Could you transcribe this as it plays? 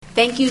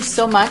Thank you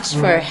so much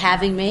for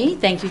having me.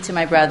 Thank you to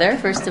my brother,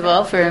 first of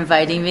all, for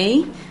inviting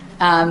me.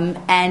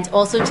 And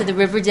also to the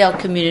Riverdale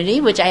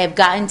community, which I have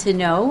gotten to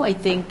know, I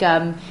think,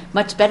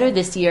 much better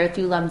this year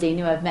through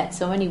Lamdeinu. I've met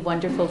so many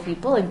wonderful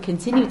people and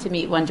continue to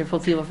meet wonderful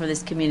people from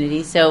this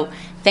community. So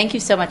thank you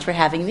so much for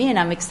having me, and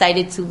I'm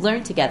excited to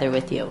learn together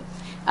with you.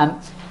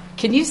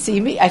 Can you see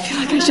me? I feel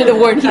like I should have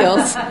worn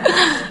heels.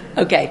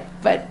 Okay,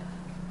 but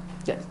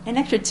an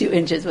extra 2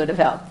 inches would have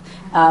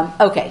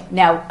helped. Okay,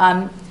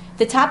 now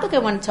the topic I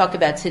want to talk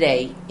about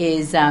today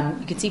is,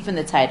 you can see from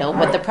the title,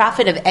 what the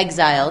prophet of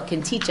exile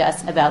can teach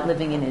us about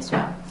living in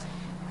Israel.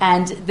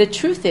 And the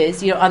truth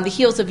is, on the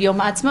heels of Yom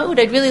Ha'atzmaut,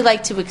 I'd really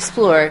like to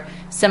explore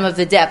some of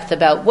the depth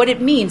about what it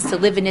means to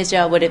live in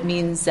Israel, what it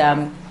means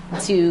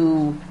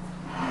to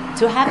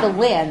have a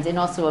land in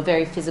also a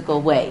very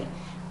physical way.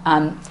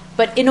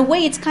 But in a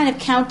way, it's kind of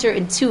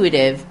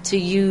counterintuitive to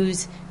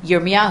use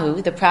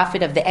Yirmiyahu, the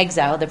prophet of the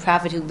exile, the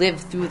prophet who lived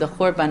through the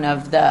Churban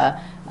of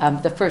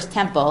the first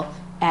temple,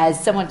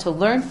 as someone to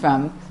learn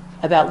from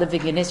about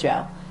living in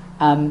Israel.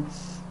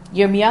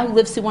 Yirmiyahu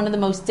lives through one of the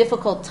most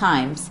difficult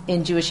times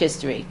in Jewish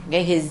history.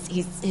 Okay?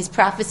 His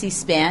prophecy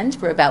spanned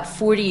for about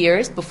 40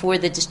 years before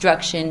the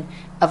destruction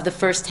of the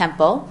first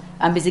temple.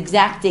 His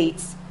exact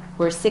dates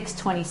were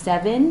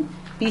 627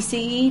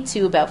 BCE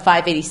to about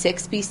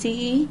 586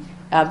 BCE.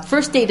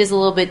 First date is a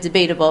little bit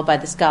debatable by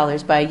the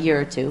scholars by a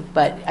year or two,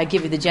 but I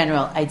give you the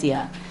general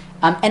idea.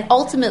 And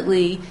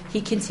ultimately,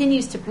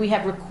 we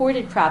have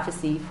recorded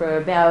prophecy for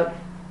about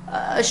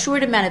a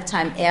short amount of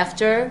time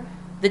after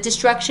the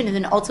destruction, and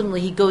then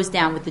ultimately he goes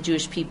down with the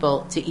Jewish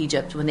people to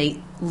Egypt when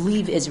they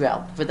leave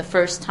Israel for the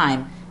first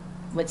time.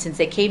 Since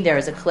they came there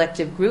as a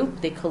collective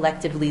group, they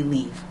collectively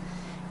leave.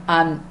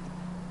 Now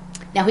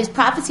his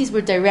prophecies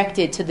were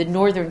directed to the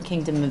northern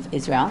kingdom of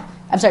Israel.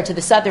 To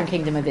the southern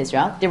kingdom of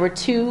Israel. There were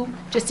two,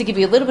 just to give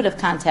you a little bit of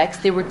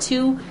context, there were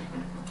two,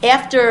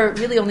 after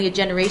really only a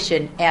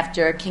generation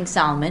after King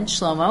Solomon,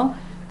 Shlomo,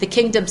 the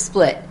kingdom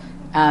split.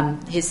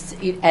 And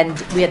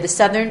we had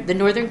the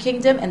northern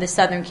kingdom and the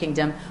southern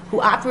kingdom,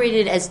 who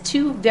operated as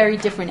two very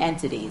different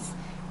entities.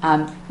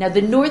 Now,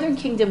 the northern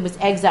kingdom was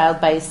exiled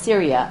by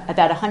Assyria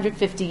about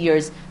 150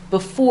 years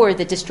before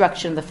the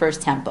destruction of the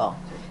first temple.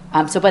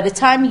 So by the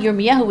time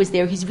Yirmiyahu was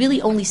there, he's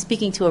really only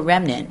speaking to a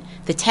remnant.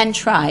 The 10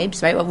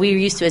 tribes, right, what we were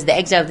used to as the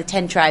exile of the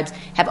 10 tribes,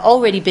 have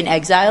already been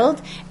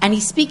exiled, and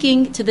he's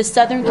speaking to the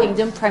southern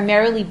kingdom,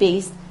 primarily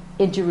based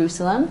in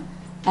Jerusalem,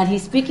 and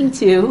he's speaking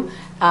to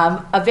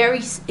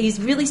he's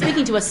really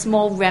speaking to a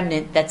small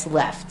remnant that's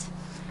left.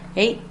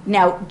 Okay?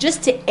 Now,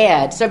 just to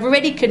add, so I've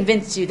already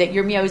convinced you that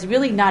Yirmiyahu is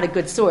really not a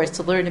good source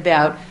to learn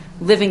about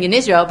living in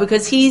Israel,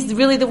 because he's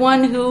really the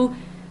one who,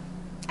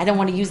 I don't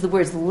want to use the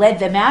words led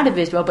them out of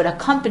Israel, but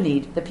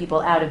accompanied the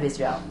people out of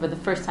Israel for the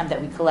first time that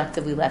we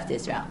collectively left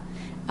Israel.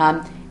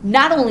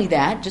 Not only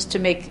that, just to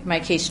make my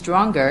case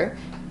stronger,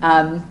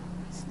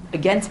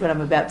 against what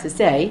I'm about to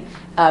say,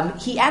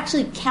 he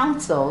actually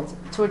counseled,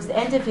 towards the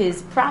end of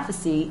his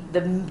prophecy,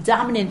 the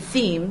dominant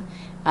theme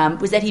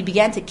was that he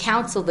began to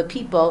counsel the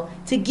people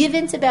to give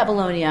in to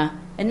Babylonia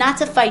and not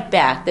to fight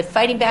back, that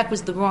fighting back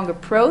was the wrong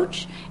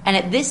approach, and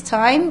at this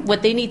time,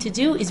 what they need to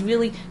do is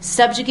really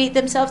subjugate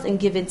themselves and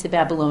give in to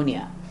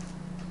Babylonia.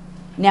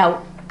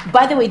 Now,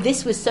 by the way,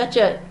 this was such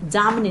a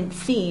dominant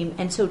theme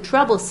and so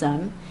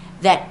troublesome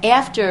that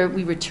after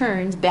we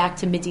returned back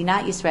to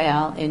Medinat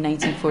Yisrael in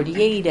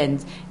 1948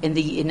 and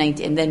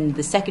then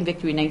the second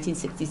victory in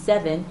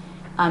 1967,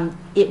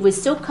 it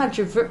was so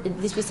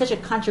this was such a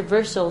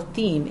controversial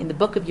theme in the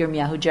book of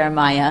Yirmiyahu,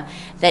 Jeremiah,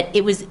 that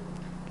it was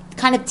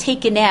kind of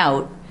taken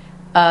out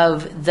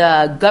of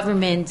the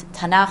government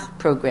Tanakh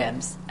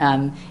programs.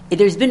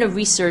 There's been a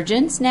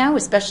resurgence now,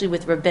 especially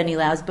with Rav Benny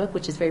Lau's book,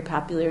 which is very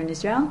popular in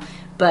Israel.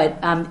 But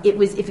it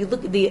was, if you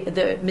look at the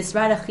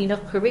Misrad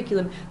HaChinuch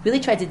curriculum, really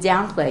tried to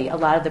downplay a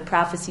lot of the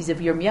prophecies of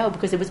Yirmiyahu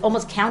because it was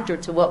almost counter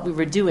to what we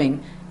were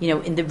doing,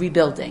 in the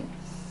rebuilding.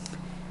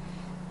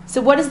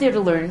 So what is there to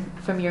learn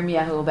from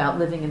Yirmiyahu about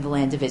living in the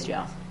land of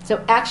Israel?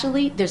 So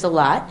actually, there's a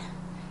lot.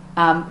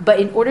 But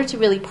in order to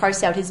really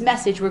parse out his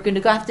message, we're going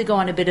to have to go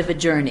on a bit of a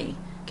journey,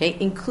 okay,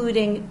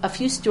 including a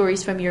few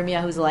stories from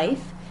Yirmiyahu's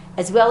life,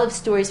 as well as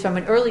stories from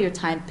an earlier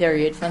time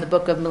period from the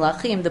book of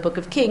Melachim, the book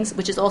of Kings,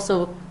 which is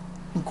also,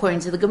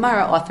 according to the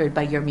Gemara, authored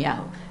by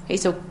Yirmiyahu. Okay,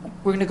 so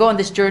we're going to go on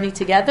this journey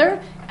together,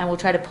 and we'll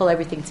try to pull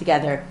everything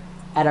together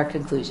at our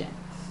conclusion.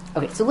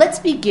 Okay, so let's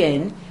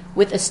begin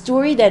with a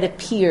story that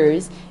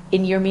appears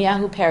in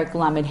Yirmiyahu Perek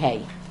Lamed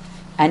Hey.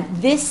 And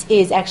this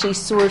is actually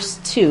source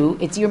 2.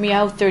 It's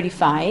Yirmiyahu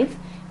 35.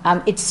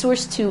 It's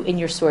source 2 in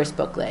your source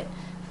booklet.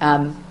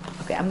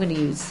 Okay, I'm going to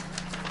use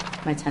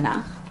my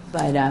Tanakh,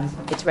 but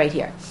it's right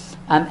here.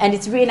 And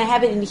it's written, I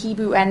have it in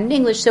Hebrew and in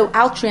English, so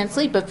I'll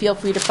translate, but feel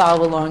free to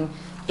follow along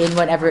in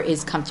whatever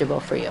is comfortable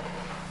for you.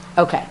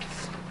 Okay.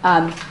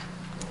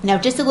 Now,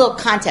 just a little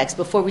context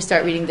before we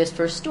start reading this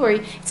first story.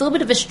 It's a little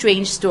bit of a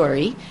strange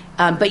story,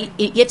 but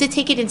you have to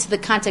take it into the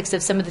context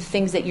of some of the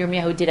things that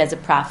Yirmiyahu did as a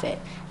prophet.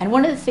 And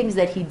one of the things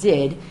that he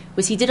did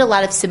was he did a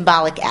lot of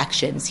symbolic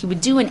actions. He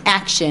would do an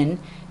action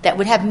that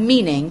would have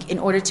meaning in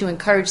order to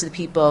encourage the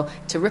people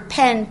to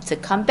repent, to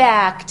come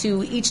back,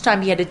 to each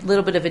time he had a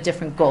little bit of a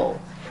different goal.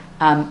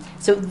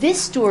 So this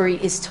story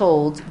is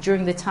told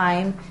during the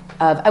time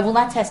of, I will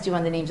not test you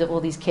on the names of all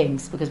these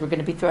kings because we're going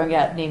to be throwing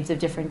out names of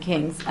different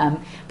kings,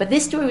 but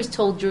this story was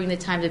told during the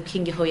time of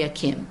King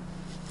Jehoiakim,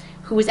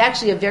 who was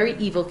actually a very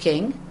evil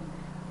king,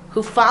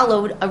 who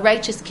followed a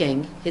righteous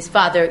king, his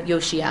father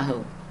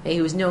Yoshiyahu,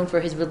 who was known for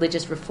his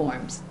religious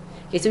reforms.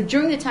 Okay, so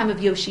during the time of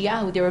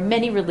Yoshiyahu, there were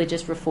many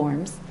religious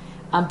reforms,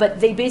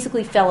 but they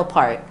basically fell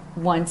apart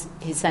once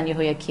his son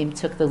Jehoiakim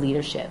took the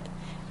leadership.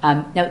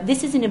 Now,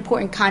 this is an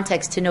important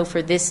context to know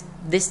for this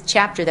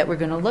chapter that we're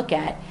going to look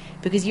at,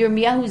 because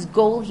Yirmiyahu's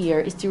goal here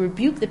is to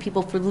rebuke the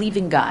people for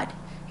leaving God.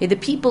 Okay, the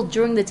people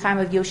during the time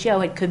of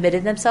Yoshiyahu had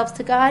committed themselves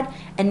to God,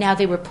 and now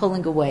they were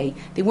pulling away.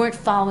 They weren't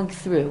following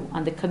through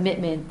on the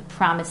commitment, the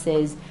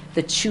promises,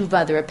 the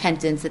tshuva, the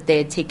repentance that they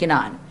had taken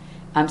on.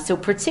 So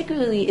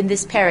particularly in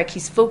this parak,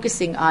 he's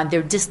focusing on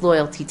their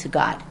disloyalty to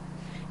God.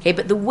 Okay,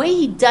 but the way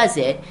he does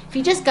it, if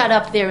he just got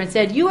up there and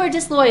said, you are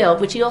disloyal,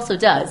 which he also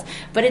does,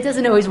 but it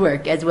doesn't always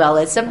work as well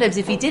as sometimes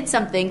if he did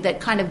something that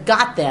kind of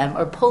got them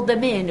or pulled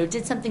them in or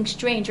did something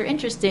strange or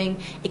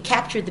interesting, it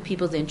captured the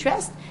people's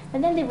interest,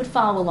 and then they would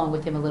follow along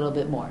with him a little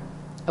bit more.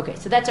 Okay,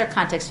 so that's our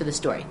context for the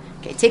story.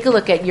 Okay, take a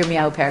look at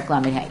Yirmiyahu Parak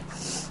Lamed Hey.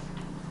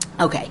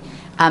 Okay.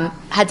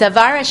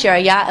 Hadavar asher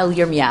haya el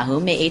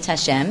Yirmiyahu me'et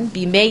Hashem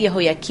bimei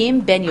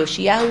Yehoyakim ben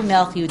Yoshiyahu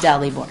melech Yehuda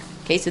lemor.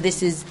 Okay, so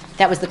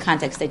that was the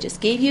context I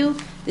just gave you.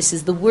 This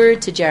is the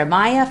word to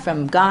Jeremiah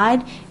from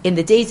God in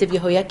the days of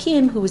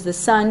Yehoiakim, who was the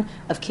son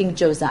of King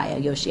Josiah,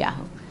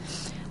 Yoshiyahu.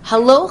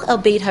 Haloch el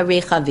beit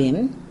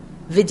harechavim,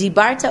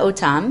 v'dibarta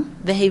otam,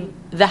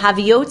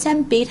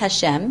 v'haviotem beit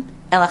Hashem,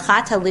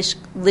 elachat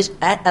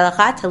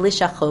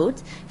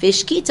halishachot,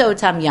 v'ishkita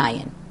otam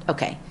yayin.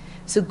 Okay,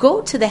 so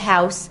go to the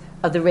house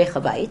of the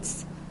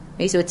Rechavites.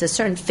 Okay, so it's a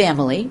certain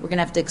family. We're going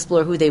to have to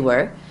explore who they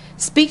were.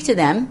 Speak to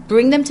them,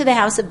 bring them to the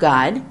house of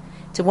God,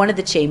 to one of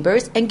the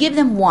chambers, and give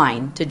them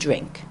wine to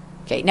drink.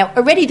 Okay, now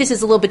already this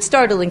is a little bit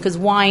startling because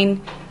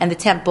wine and the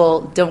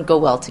temple don't go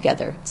well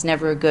together. It's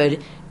never a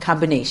good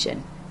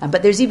combination.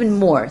 But there's even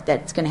more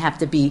that's going to have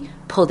to be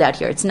pulled out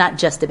here. It's not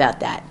just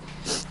about that.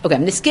 Okay,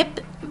 I'm going to skip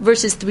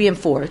verses 3 and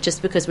 4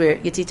 just because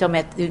Rabbi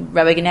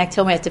Genack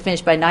told me I have to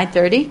finish by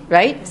 9:30,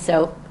 right?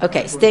 So,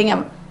 okay, staying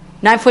on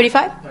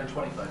 9:45?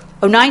 9:25.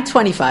 Oh,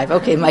 9:25.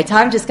 Okay, my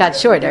time just got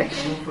shorter.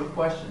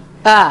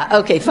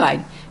 Okay,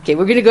 fine. Okay,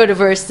 we're going to go to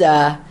verse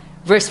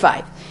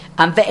 5.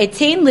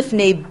 Ve'etein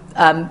lifnei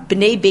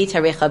b'nei beit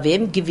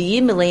harechavim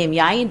giviyim aleim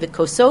yayin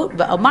v'kosot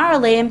v'amar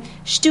aleim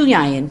shtu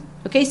yayin.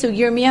 Okay, so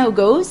Yirmiyahu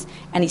goes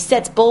and he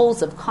sets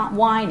bowls of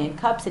wine and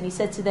cups and he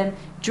said to them,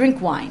 drink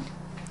wine.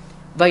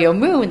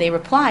 Vayomru, and they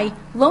reply,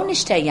 lo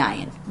nishteh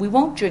yayin. We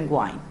won't drink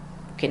wine.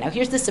 Okay, now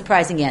here's the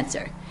surprising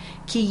answer.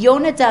 Ki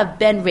Yonadav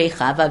ben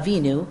Rechav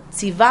Avinu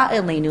tziva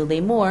elenu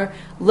lemor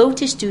lo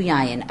tishtu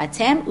yayin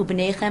atem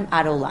ubnechem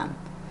ad olam.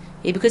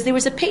 Because there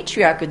was a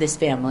patriarch of this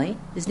family.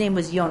 His name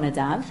was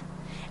Yonadav,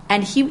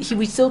 and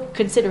we still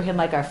consider him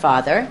like our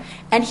father.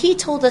 And he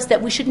told us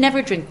that we should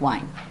never drink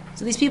wine.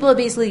 So these people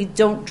basically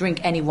don't drink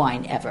any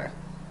wine ever.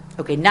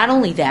 Okay, not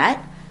only that,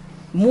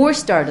 more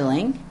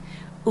startling,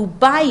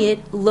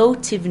 ubayit lo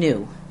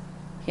tivnu.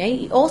 Okay,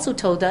 he also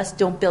told us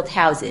don't build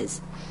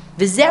houses.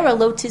 V'zera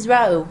lo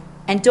tizra'u.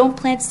 And don't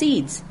plant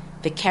seeds.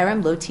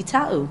 V'kerem lo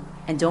tita'u.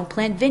 And don't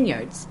plant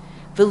vineyards.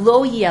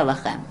 V'lo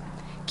yelachem.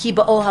 Ki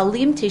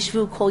ba'ohalim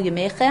teshvu kol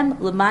yamechem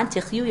leman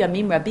techyu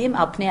yamim rabim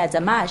al pnei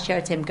adama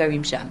asher atem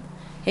garim sham.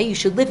 Okay, you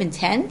should live in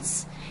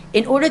tents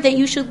in order that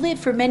you should live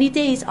for many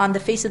days on the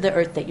face of the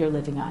earth that you're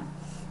living on.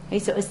 Okay,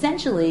 so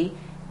essentially,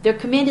 their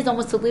command is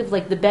almost to live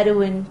like the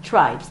Bedouin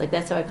tribes. Like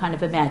that's how I kind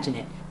of imagine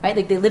it, right?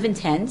 Like they live in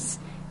tents,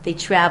 they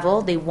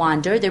travel, they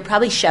wander. They're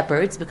probably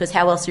shepherds because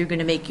how else are you going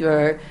to make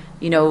your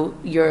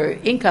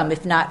income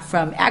if not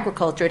from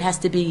agriculture? It has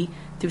to be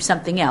through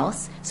something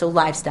else, so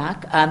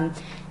livestock.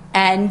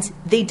 And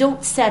they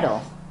don't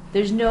settle.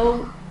 There's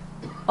no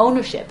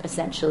ownership,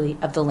 essentially,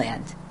 of the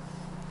land.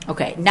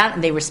 Okay, now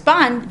they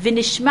respond,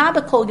 V'nishma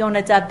b'kol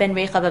Yonadav ben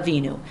Rechav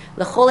Avinu,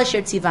 l'chol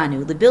asher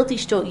tzivanu, l'bilti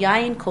shtot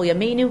yayin kol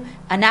yameinu,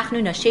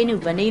 anachnu nashenu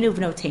v'anenu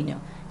v'notenu.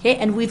 Okay,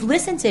 and we've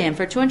listened to him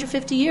for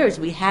 250 years.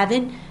 We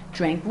haven't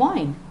drank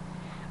wine.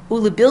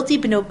 U'lebilti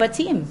b'not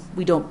batim.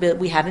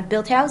 We haven't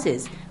built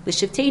houses.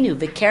 L'shiftenu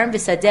v'kerem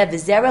v'sadeh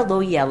v'zera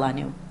lo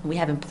yelanu. We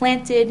haven't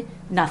planted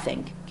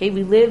nothing. Okay,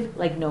 we live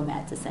like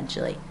nomads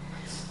essentially.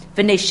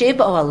 V'nesheh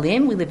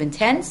ba'ohalim, we live in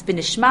tents.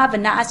 V'nishma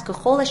v'na'as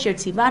k'chol asher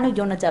tzivanu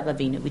Yonadav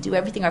Avinu. We do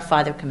everything our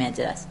father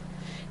commanded us.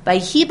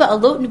 V'yihi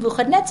ba'alot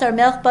Nebuchadnezzar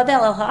melech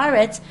Bavel al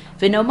haaretz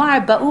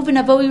v'nomar ba'u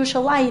v'navo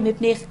Yerushalayim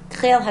mipnei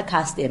chel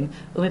hakastim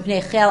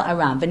u'mipnei chel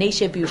aram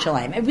v'nesheh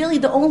b'Yerushalayim. And really,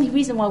 the only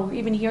reason why we're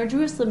even here in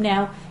Jerusalem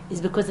now is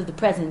because of the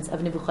presence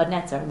of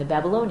Nebuchadnezzar and the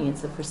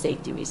Babylonians, so for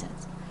safety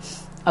reasons.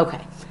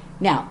 Okay,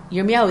 now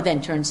Yirmiyahu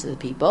then turns to the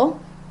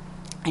people,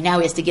 and now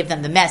he has to give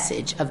them the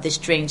message of this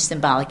strange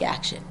symbolic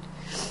action.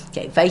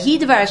 Okay, Vayhi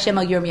devar Hashem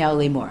al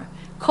Yirmiyahu lemor.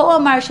 Ko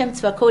amar Hashem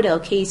tzvakot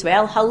elkei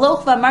Yisrael,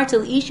 haloch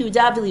v'amarta l'Ish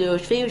Yehuda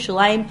v'liyoshvei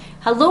Yerushalayim,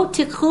 halo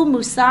tikhu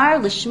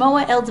musar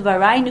l'shmoa el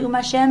dvarai ne'um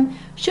Hashem.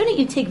 Shouldn't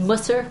you take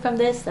musar from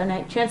this? And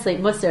I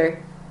translate musar,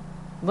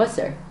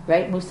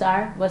 right?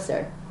 Musar,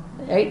 musar.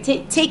 Right?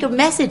 Take a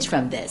message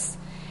from this.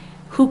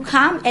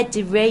 Hukam et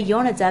divrei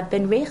Yonadav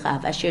ben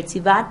Rechav, asher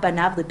tzivat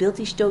banav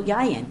lebilti shtot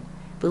yayin,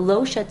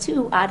 v'lo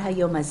shatu ad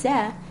hayom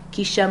hazeh,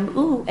 ki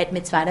sham'u et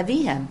mitzvat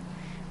avihem.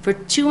 For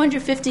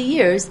 250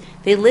 years,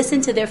 they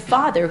listened to their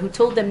father who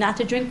told them not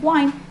to drink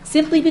wine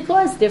simply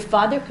because their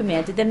father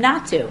commanded them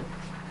not to.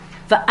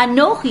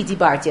 Va'anochi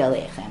dibarti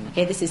aleichem.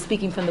 Okay, this is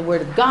speaking from the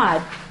word of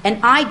God. And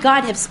I,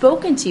 God, have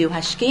spoken to you.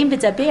 Hashkem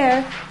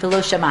v'daber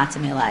v'lo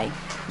shamatem elai.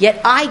 Yet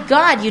I,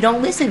 God, you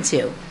don't listen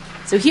to.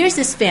 So here's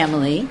this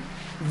family.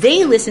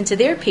 They listen to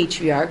their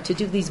patriarch to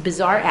do these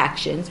bizarre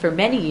actions for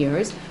many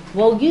years,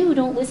 while you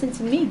don't listen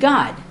to me,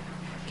 God.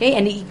 Okay,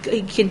 and he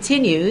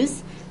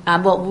continues.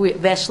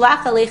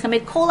 V'eshlach aleichem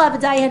et kol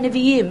avdai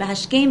haneviyim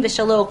hashkem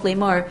v'shaloch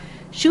leimor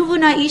shuvu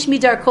na'ish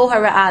midarko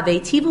hara'ah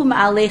ve'tivu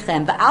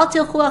ma'alechem v'al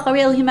tilchu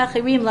acharei elohim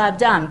acherim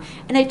la'abdam.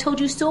 And I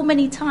told you so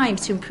many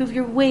times to improve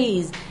your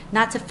ways,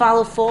 not to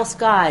follow false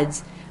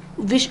gods.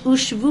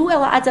 Ushvu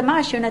el ha'adamah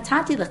asher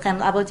natati lechem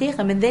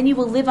la'avotechem, and then you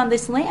will live on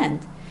this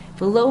land.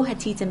 V'lo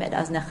hatitem et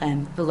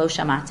aznachem v'lo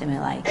shamatem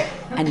elai,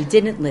 and you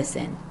didn't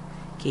listen.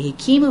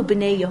 However,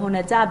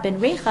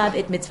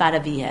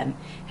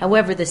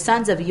 the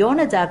sons of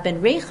Yonadav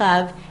ben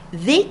Rechav,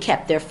 they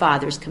kept their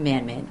father's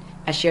commandment,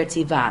 Asher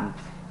Tivam.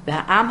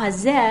 V'ha'am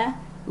hazeh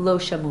lo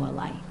shamu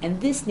alai.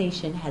 And this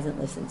nation hasn't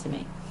listened to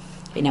me.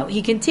 Okay, now,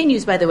 he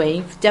continues, by the way,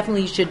 you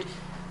definitely should,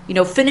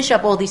 finish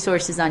up all these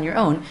sources on your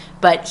own,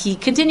 but he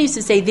continues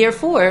to say,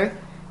 therefore,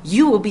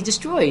 you will be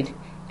destroyed.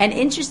 And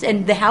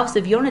the house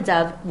of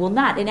Yonadav will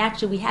not. And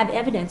actually, we have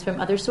evidence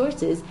from other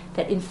sources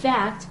that, in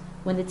fact,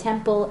 when the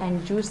temple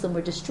and Jerusalem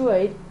were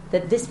destroyed,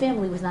 that this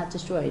family was not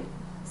destroyed.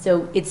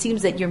 So it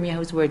seems that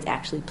Yirmiyahu's words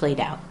actually played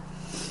out.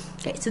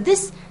 Okay, so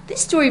this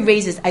story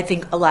raises, I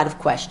think, a lot of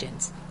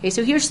questions. Okay,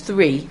 so here's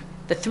the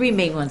three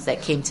main ones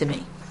that came to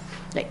me.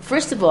 Okay,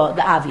 first of all,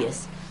 the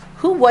obvious.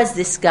 Who was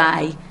this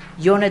guy,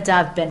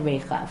 Yonadav ben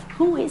Rechav?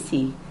 Who is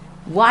he?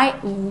 Why?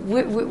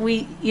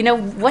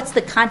 What's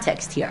the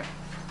context here?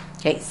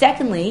 Okay,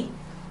 secondly,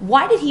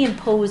 why did he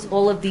impose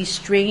all of these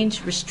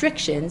strange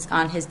restrictions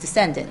on his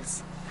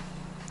descendants?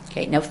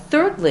 Okay, now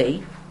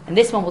thirdly, and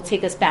this one will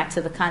take us back to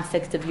the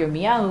context of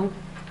Yirmiyahu,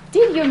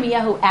 did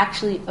Yirmiyahu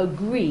actually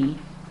agree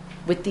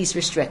with these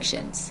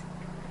restrictions?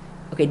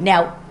 Okay,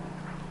 now,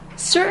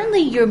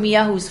 certainly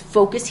Yirmiyahu's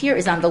focus here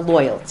is on the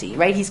loyalty,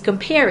 right? He's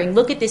comparing,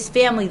 look at this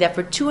family that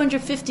for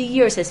 250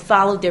 years has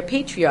followed their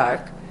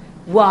patriarch,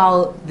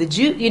 while the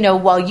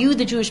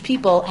Jewish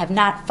people, have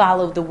not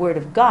followed the word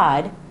of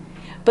God.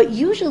 But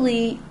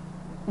usually,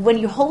 when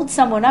you hold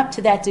someone up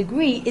to that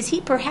degree, is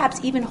he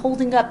perhaps even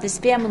holding up this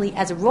family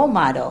as a role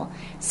model,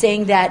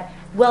 saying that,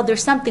 well,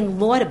 there's something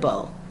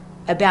laudable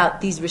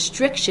about these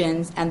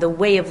restrictions and the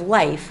way of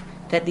life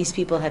that these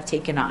people have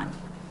taken on?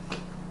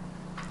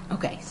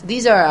 Okay, so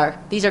these are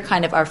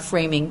kind of our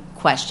framing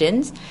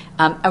questions,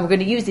 and we're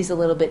going to use these a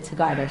little bit to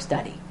guide our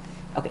study.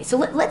 Okay, so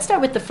let's start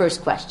with the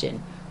first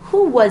question.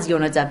 Who was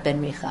Yonadav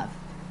ben Rechav?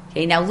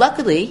 Okay, now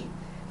luckily,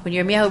 when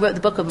Yirmiyahu wrote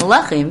the book of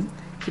Melachim,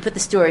 he put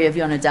the story of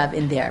Yonadav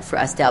in there for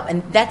us to help.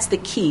 And that's the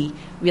key,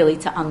 really,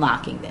 to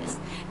unlocking this.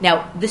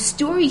 Now, the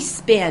story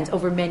spans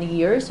over many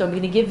years, so I'm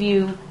going to give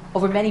you,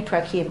 over many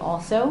prakim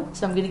also.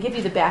 So I'm going to give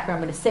you the background.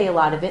 I'm going to say a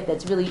lot of it.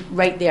 That's really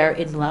right there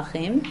in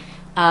Melachim.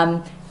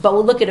 But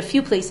we'll look at a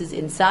few places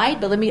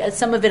inside. But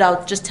some of it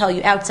I'll just tell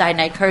you outside,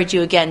 and I encourage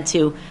you again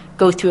to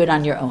go through it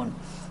on your own.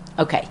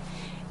 Okay.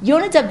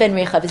 Yonadav ben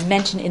Rechav is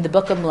mentioned in the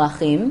book of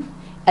Melachim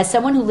as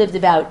someone who lived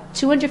about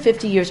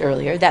 250 years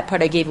earlier. That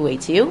part I gave away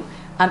to you.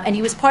 And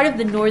he was part of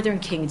the northern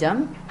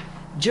kingdom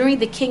during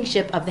the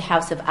kingship of the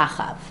house of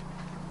Achav.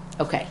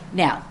 Okay,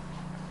 now,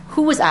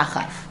 who was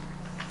Achav?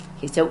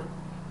 Okay, so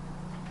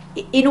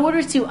in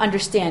order to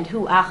understand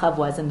who Achav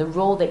was and the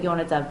role that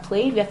Yonadav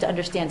played, we have to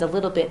understand a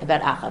little bit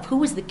about Achav. Who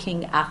was the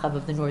king Achav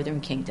of the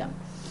northern kingdom?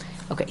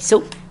 Okay,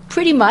 so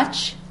pretty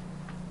much,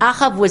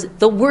 Achav was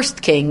the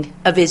worst king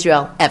of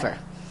Israel ever.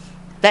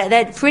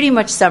 That pretty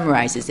much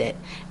summarizes it.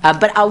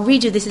 But I'll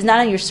read you, this is not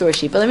on your source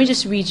sheet, but let me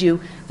just read you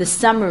the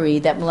summary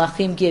that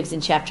Melachim gives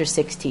in chapter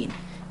 16.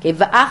 Okay,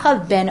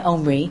 Va'achav ben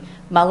Omri,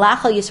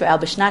 malach al Yisrael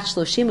b'shnat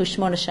 38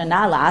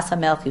 shana la'asa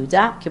melech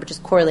Yehuda. Okay, we're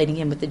just correlating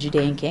him with the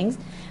Judean kings.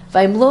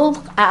 Va'imlo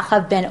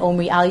Achav ben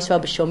Omri al Yisrael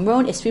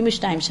b'shomron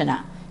 22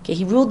 shana. Okay,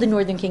 he ruled the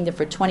northern kingdom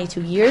for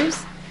 22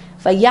 years.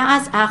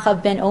 Va'yaz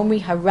Achav ben Omri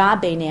hara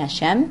b'nei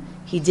Hashem.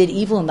 He did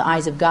evil in the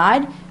eyes of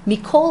God.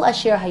 Mikol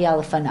asher haya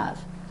lefanav.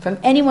 From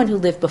anyone who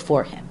lived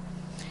before him.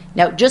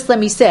 Now, just let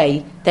me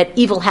say that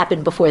evil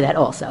happened before that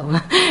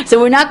also. So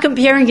we're not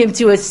comparing him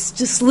to a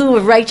slew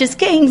of righteous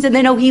kings and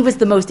then, he was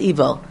the most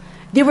evil.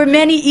 There were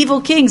many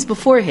evil kings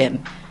before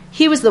him.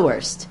 He was the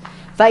worst.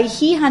 Okay, I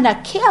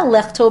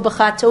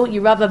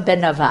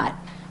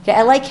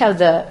like how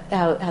the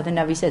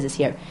Navi says this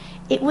here.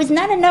 It was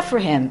not enough for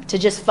him to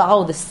just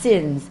follow the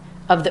sins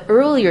of the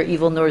earlier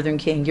evil northern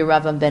king,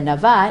 Yeravam ben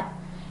Navat,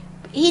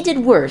 he did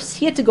worse.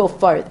 He had to go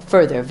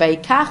further.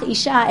 Vayikach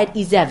isha et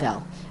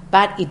Izevel.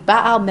 Bat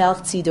Itba'al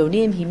Melch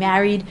Tzidonim. He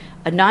married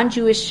a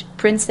non-Jewish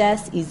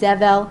princess,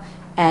 Izevel,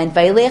 and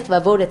Vaylech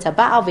Vavod et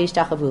Baal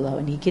ve'ishtachavulo.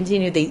 And he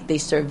continued. They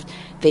served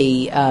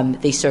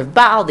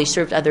Baal. They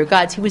served other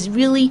gods. He was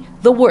really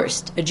the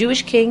worst. A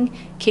Jewish king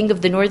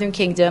of the northern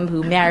kingdom,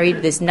 who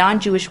married this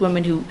non-Jewish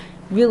woman who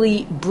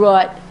really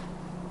brought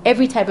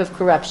every type of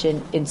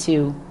corruption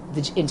into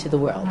the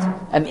world,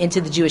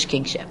 into the Jewish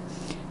kingship.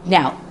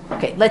 Now,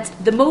 okay,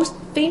 the most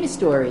famous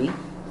story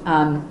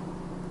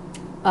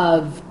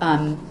of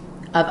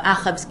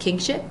Achav's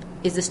kingship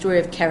is the story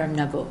of Kerem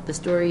Navot, the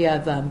story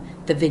of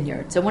the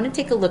vineyard. So I want to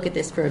take a look at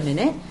this for a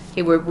minute.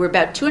 Okay, we're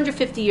about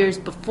 250 years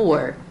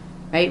before,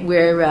 right,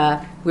 where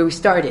we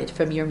started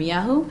from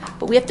Yirmiyahu,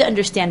 but we have to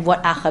understand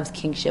what Achav's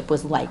kingship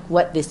was like,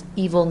 what this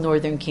evil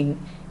northern king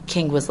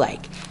was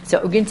like. So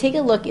we're going to take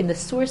a look in the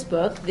source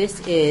book. This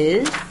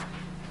is,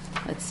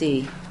 let's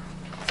see,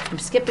 I'm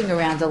skipping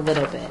around a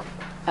little bit.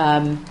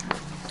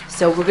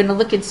 So we're going to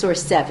look in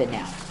source 7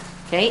 now.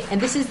 Okay, and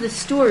this is the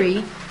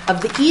story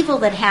of the evil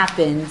that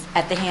happens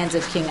at the hands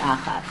of King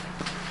Achav.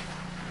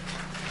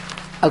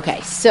 Okay,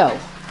 so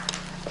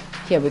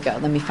here we go.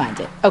 Let me find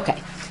it.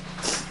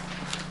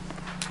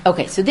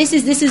 Okay, so this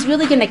is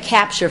really going to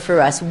capture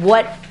for us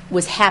what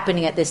was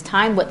happening at this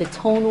time, what the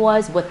tone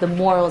was, what the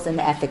morals and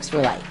the ethics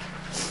were like.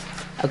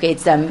 Okay,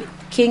 it's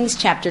Kings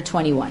chapter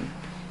 21.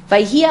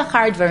 Vayhi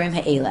achar dvarim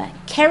ha'ela,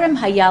 kerem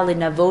haya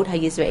lenavot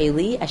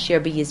ha'Yisraeli asher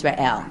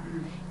b'Yisrael,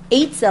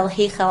 eitzel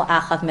heichal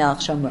Achav melech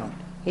Shomron.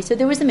 Okay, so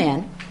there was a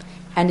man,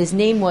 and his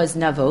name was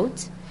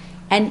Navot,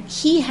 and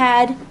he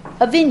had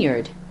a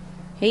vineyard,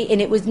 okay,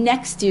 and it was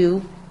next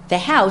to the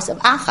house of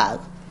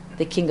Achav,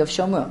 the king of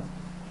Shomron.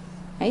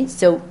 Okay,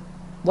 so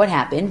what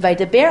happened?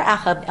 Vaydaber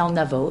Achav el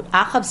Navot.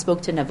 Achav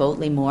spoke to Navot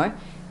lemor,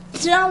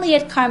 T'nali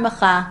et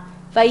karmacha,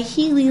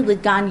 vayhili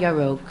legan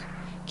yarok,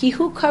 ki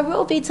hu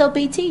karov etzel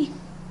beiti.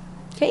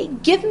 Okay,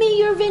 give me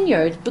your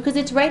vineyard because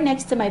it's right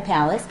next to my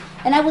palace,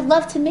 and I would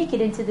love to make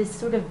it into this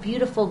sort of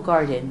beautiful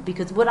garden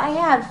because what I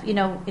have,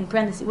 in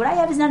parentheses, what I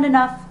have is not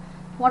enough.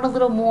 I want a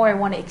little more. I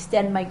want to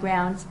extend my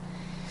grounds.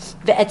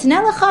 But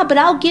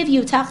I'll give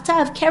you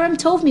tachtav kerem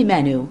tov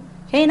mimenu.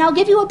 Okay, and I'll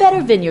give you a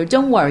better vineyard.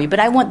 Don't worry. But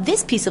I want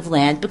this piece of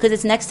land because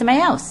it's next to my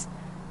house.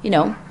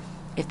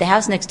 If the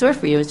house next door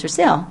for you is for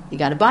sale, you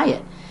got to buy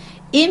it.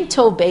 Im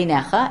tov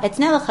beinecha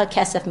etnelecha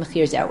kesef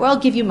mechir zeh, or I'll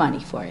give you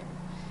money for it.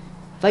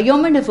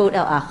 Vayomer Navot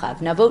el Achav.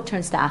 Navot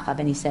turns to Achav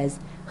and he says,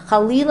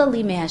 Chalila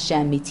li me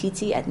Hashem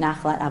mititi et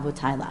nachlat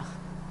avotai lach.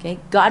 Okay,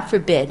 God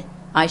forbid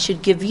I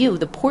should give you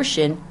the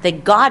portion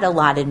that God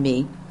allotted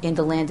me in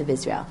the land of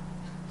Israel.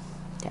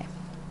 Okay.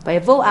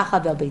 Vayavo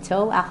Achav el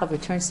beito. Achav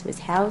returns to his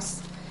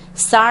house.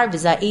 Sar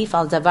v'zaif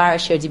al davar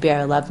asher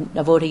diber alav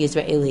Navot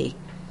ha'Yisraeli.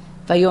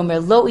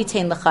 Vayomer lo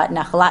itein lachat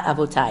nachlat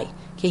avotai.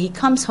 Okay, he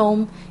comes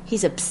home.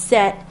 He's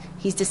upset.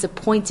 He's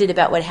disappointed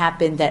about what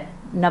happened. That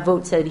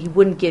Navot said he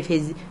wouldn't give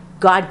his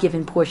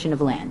God-given portion of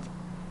land.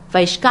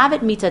 Vayishkavet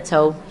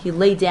mitato, he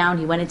lay down,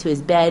 he went into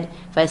his bed.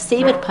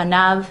 Vayasevet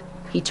panav,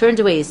 he turned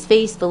away his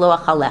face. V'lo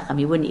achal lechem,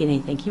 he wouldn't eat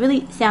anything. He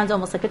really sounds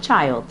almost like a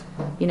child,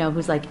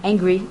 who's like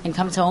angry and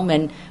comes home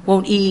and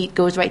won't eat,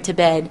 goes right to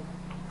bed.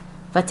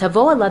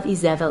 Vatavo alav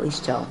Izevel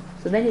ishto.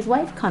 So then his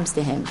wife comes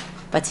to him.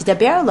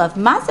 Vatidaber alav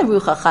maza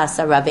ruchacha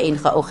sara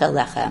ve'eincha ochel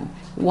lechem.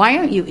 Why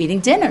aren't you eating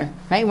dinner?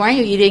 Right? Why aren't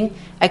you eating?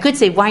 I could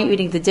say, why aren't you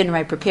eating the dinner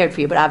I prepared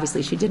for you? But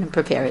obviously she didn't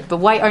prepare it. But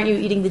why aren't you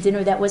eating the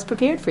dinner that was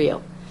prepared for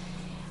you?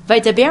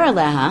 Vaydaber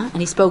aleha,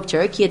 and he spoke to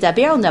her, Ki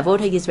yadaber al Navot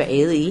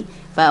ha'Yisraeli,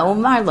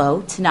 va'omar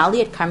lo,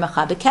 T'nali et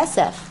karmacha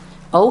bekesef.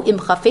 O im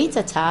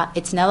chafetzata,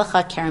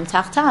 etznelecha kerem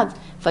tachtav.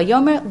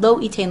 Vayomer lo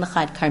itein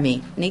lecha et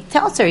karmi. And he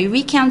tells her, he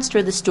recounts to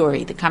her the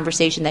story, the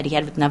conversation that he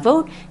had with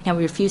Navot, and how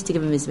he refused to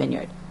give him his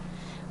vineyard.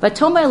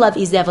 Vatomer lav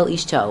Izevel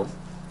ishto.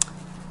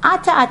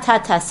 Ata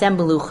tasem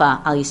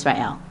melucha al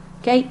Yisrael.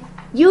 Okay,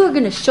 you are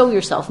going to show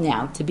yourself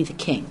now to be the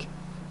king.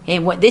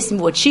 And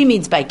what she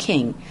means by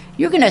king,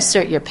 you're going to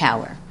assert your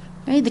power.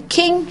 Right? The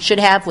king should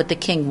have what the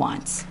king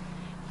wants.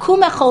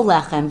 Kumechol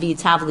lechem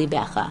v'yitav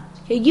libecha.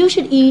 Okay, you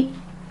should eat,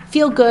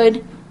 feel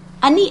good.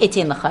 Ani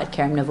etein lecha et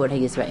kerem navot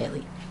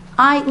ha'Yisraeli.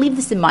 I leave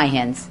this in my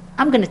hands.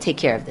 I'm going to take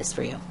care of this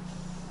for you.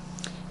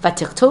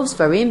 Vatichtov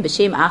svarim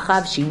b'shem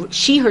Achav.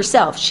 She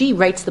herself, she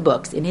writes the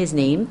books in his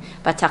name.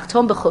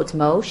 Vatachtom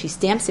b'chotmo. She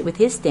stamps it with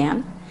his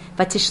stamp.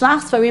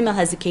 Vatishlach svarim el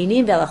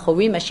hazikenim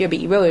ve'alachorim asher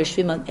be'iro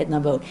yeshvim et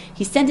Navot.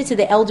 He sent it to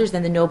the elders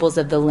and the nobles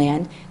of the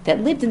land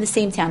that lived in the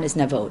same town as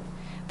Navot.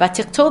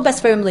 Vatichtov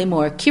basfarim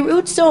lemor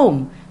kirut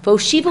som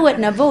v'oshivu et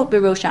Navot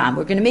b'rosham.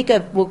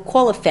 We'll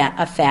call a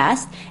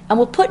fast and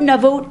we'll put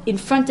Navot in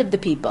front of the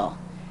people.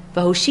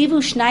 V'hoshivu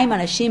shnayim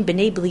anashim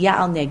b'nei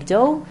Belial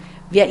negdo.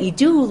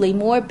 V'ya'idu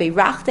lemor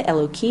beirachta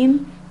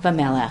Elokim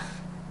v'melech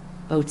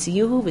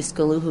v'hotziyuhu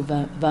v'skaluhu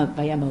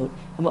v'yamot.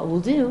 And what we'll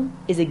do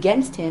is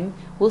against him,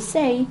 we'll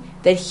say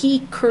that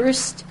he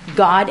cursed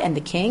God and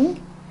the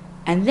king,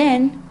 and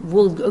then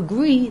we'll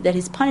agree that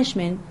his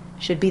punishment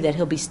should be that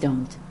he'll be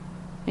stoned.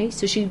 Okay?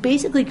 So she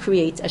basically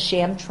creates a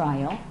sham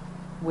trial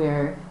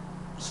where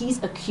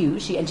he's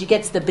accused, and she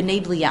gets the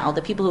Bnei Belial,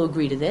 the people who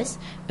agree to this,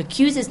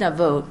 accuses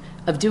Navot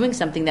of doing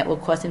something that will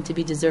cause him to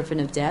be deserving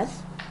of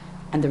death.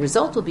 And the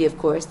result will be, of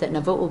course, that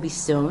Navot will be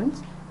stoned,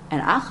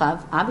 and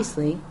Achav,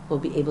 obviously, will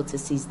be able to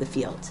seize the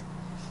field.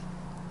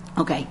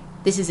 Okay,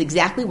 this is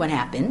exactly what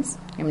happens.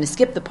 I'm going to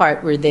skip the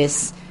part where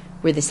this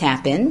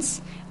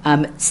happens.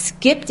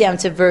 Skip down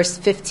to verse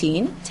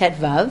 15,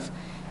 Tetvav.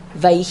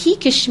 Vayihi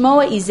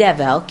kishmoa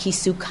Izevel, ki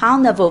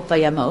sukal Navot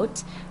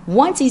vayamot.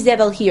 Once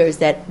Izevel hears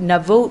that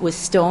Navot was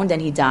stoned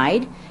and he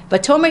died,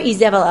 Vatomer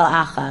Izevel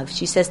al Achav,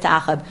 she says to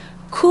Achav,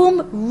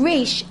 Kum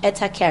reish et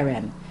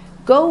hakerem.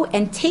 Go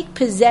and take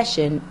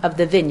possession of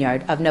the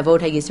vineyard of Navot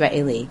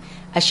HaYisraeli.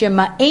 Asher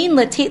ma'ein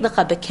latet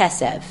lecha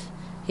bekesev.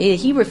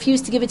 He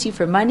refused to give it to you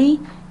for money.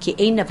 Ki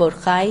ein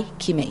Navot chai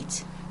ki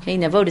meit. Okay,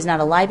 Navot is not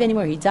alive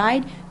anymore. He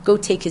died. Go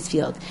take his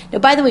field. Now,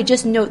 by the way,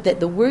 just note that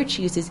the word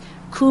she uses,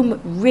 kum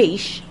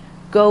reish,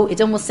 go,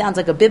 it almost sounds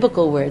like a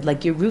biblical word,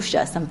 like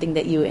Yerusha, something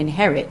that you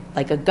inherit,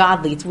 like a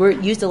godly. It's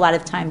used a lot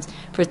of times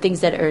for things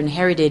that are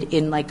inherited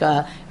in like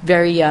a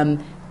very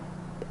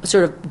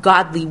sort of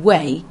godly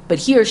way. But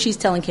here she's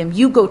telling him,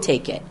 you go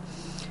take it.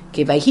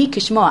 Okay, Vayhi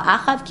kishmoa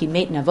Achav ki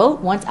meit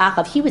Navot. Once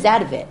Achav, he was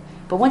out of it.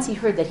 But once he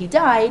heard that he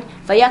died,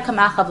 Vayakam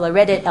Achav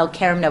laredet el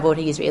kerem Navot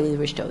HaYisraeli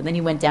l'rishto. Then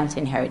he went down to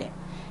inherit it.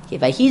 Okay,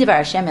 Vayhi devar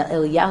Hashem el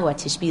Eliyahu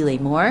atishbi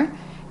le'mor.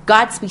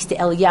 God speaks to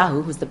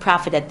Eliyahu, who's the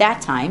prophet at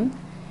that time.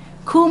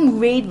 Kum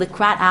reid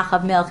lekrat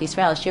Achav melech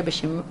Yisrael asher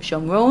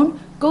b'Shomron.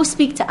 Go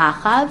speak to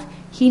Achav.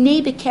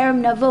 Hinei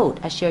bekerem Navot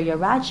asher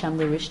yarad sham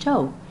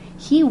l'rishto.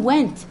 He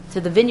went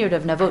to the vineyard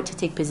of Navot to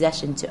take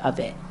possession of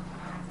it.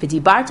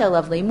 V'dibarta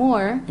alav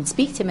le'mor, and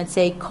speak to him and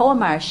say, Ko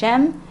amar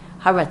Hashem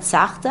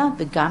haratzachta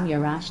v'gam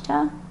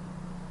yarashta.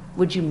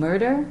 Would you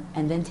murder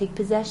and then take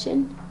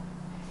possession?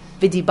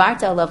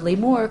 V'dibarta alav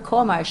le'mor, Ko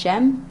amar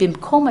Hashem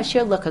bimkom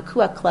asher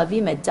lakaku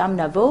aklavim et dam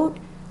Navot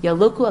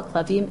yaloku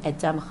aklavim et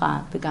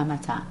damcha v'gam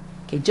ata.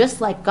 Okay,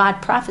 just like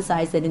God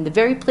prophesies that in the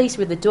very place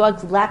where the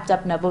dogs lapped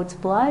up Navot's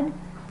blood,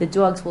 the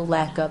dogs will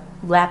lap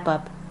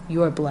up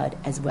your blood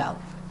as well.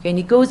 Okay, and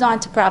he goes on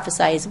to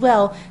prophesy as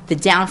well the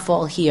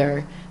downfall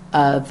here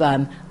of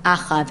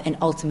Achav and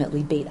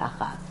ultimately Beit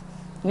Achav.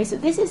 Okay, so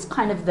this is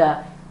kind of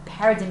the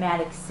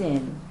paradigmatic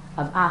sin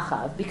of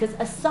Achav, because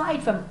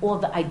aside from all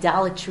the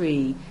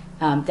idolatry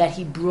that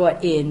he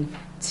brought in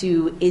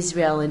to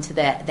Israel, into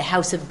the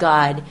house of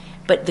God,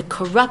 but the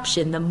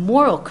corruption, the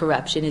moral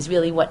corruption, is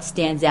really what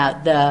stands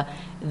out.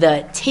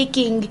 The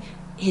taking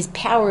his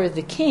power as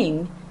the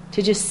king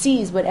to just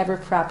seize whatever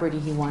property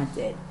he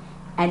wanted.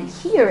 And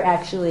here,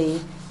 actually,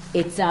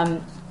 it's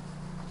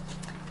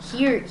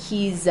here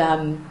he's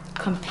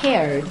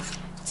compared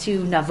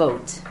to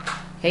Navot.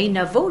 Okay,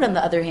 Navot, on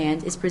the other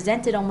hand, is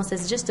presented almost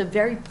as just a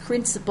very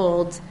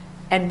principled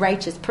and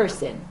righteous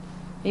person.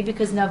 Okay,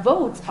 because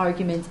Navot's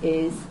argument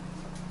is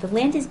the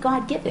land is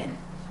God-given.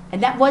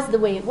 And that was the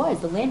way it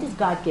was. The land is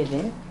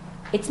God-given.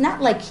 It's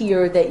not like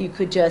here that you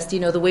could just,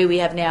 the way we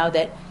have now,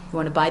 that you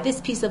want to buy this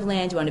piece of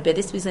land, you want to buy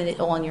this piece of land, it's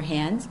all in your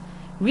hands.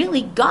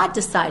 Really, God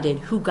decided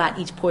who got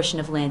each portion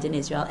of land in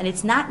Israel. And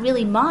it's not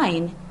really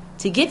mine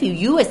to give you.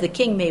 You as the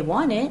king may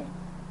want it,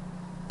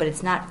 but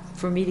it's not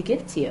for me to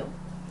give to you.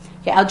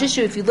 Okay, I'll just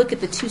show you, if you look at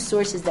the two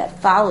sources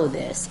that follow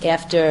this,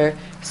 after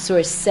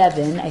source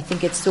 7, I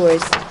think it's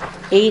source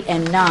 8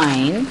 and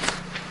 9.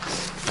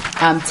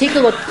 Take a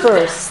look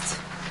first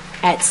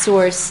at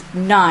source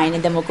 9,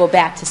 and then we'll go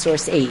back to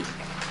source 8.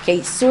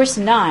 Okay, source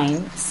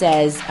 9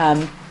 says,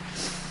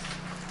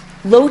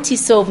 Lo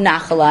tisov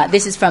nachala.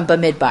 This is from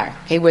Bamidbar,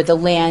 okay, where the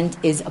land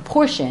is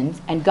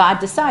apportioned, and God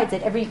decides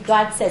that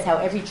God says how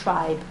every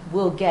tribe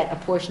will get a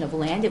portion of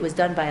land. It was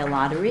done by a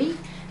lottery,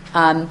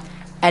 and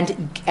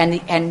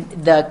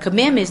the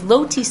commandment is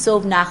Lo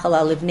tisov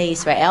nachala livnei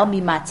Israel mi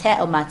mateh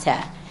el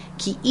mateh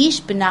ki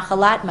ish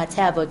b'nachalat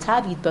mateh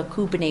avotav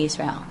yidbaku b'nei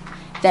Israel.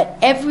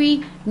 That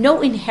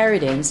no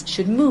inheritance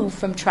should move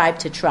from tribe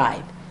to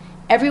tribe.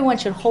 Everyone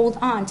should hold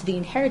on to the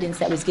inheritance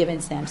that was given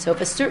to them. So if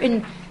a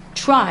certain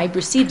tribe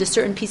received a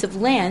certain piece of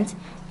land,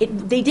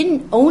 they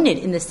didn't own it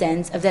in the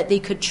sense of that they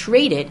could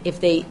trade it if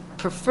they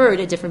preferred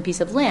a different piece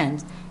of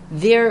land.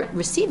 Their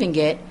receiving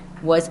it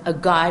was a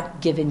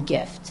God-given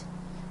gift.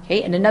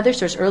 Okay, and another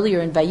source earlier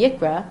in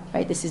Vayikra,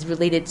 right? This is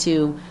related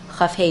to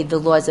Chafhei, the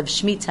laws of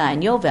Shemitah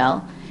and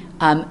Yovel.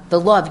 The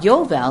law of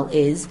Yovel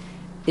is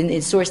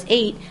in source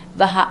 8,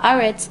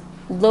 V'ha'aretz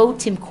lo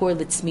timkor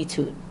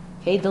litzmitut.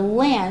 Okay, the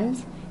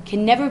land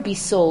can never be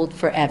sold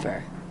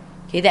forever.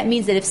 Okay, that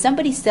means that if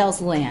somebody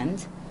sells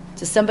land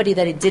to somebody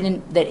that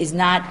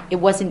it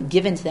wasn't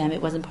given to them,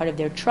 it wasn't part of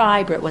their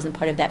tribe, or it wasn't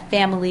part of that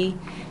family,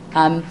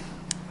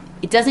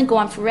 it doesn't go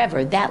on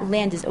forever. That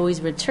land is always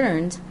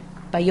returned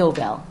by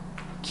Yovel.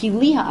 Ki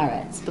li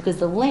ha'aretz, because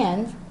the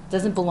land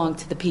doesn't belong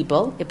to the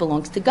people, it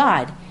belongs to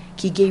God.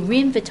 Ki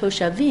gerim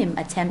v'toshavim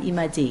atem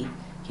imadi.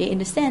 Okay, in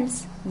a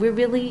sense, we're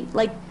really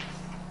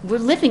we're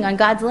living on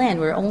God's land.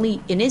 We're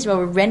only in Israel.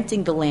 We're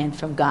renting the land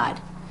from God.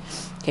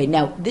 Okay,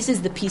 now this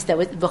is the piece that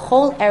was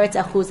v'chol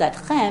eretz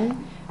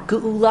achuzatchem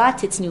geula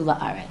titnu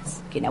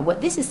la'aretz. Okay, now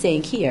what this is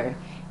saying here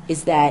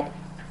is that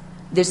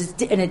there's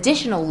an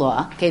additional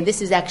law, okay, and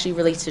this is actually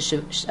relates to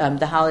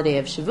the holiday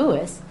of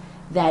Shavuos,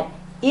 that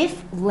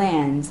if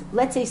land,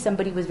 let's say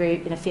somebody was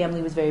in a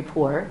family was very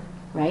poor,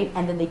 right,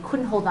 and then they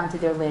couldn't hold on to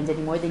their land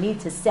anymore, they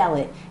needed to sell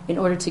it in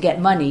order to get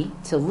money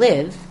to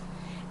live,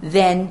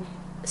 then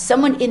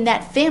someone in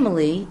that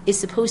family is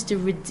supposed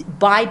to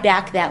buy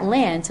back that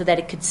land so that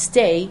it could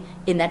stay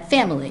in that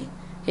family.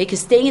 Okay, because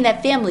staying in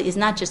that family is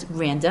not just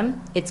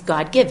random, it's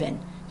God-given.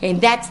 Okay,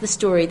 and that's the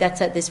story, that's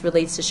how this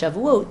relates to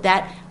Shavuot,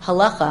 that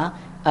halacha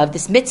of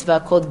this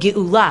mitzvah called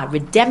Geula,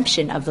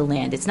 redemption of the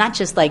land. It's not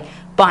just like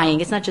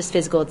buying, it's not just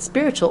physical, it's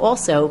spiritual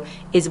also,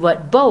 is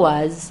what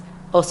Boaz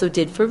also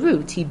did for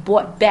Ruth. He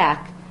bought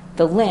back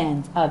the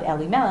land of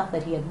Elimelech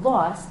that he had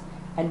lost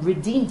and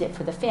redeemed it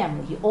for the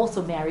family. He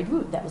also married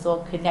Ruth. That was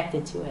all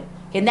connected to it.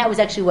 And that was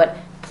actually what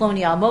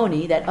Ploni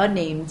Almoni, that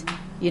unnamed,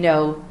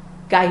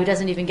 guy who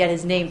doesn't even get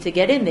his name to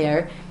get in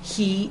there,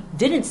 he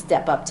didn't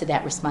step up to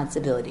that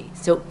responsibility.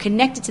 So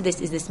connected to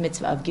this is this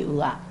mitzvah of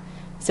Geula.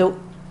 So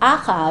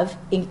Achav,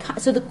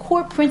 so the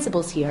core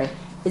principles here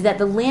is that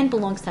the land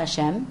belongs to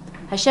Hashem.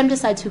 Hashem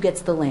decides who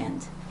gets the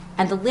land.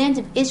 And the land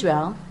of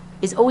Israel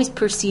is always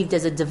perceived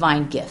as a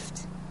divine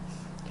gift.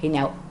 Okay,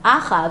 now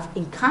Achav,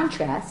 in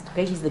contrast,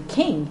 okay, he's the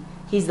king,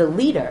 he's the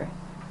leader,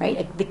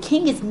 right? The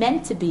king is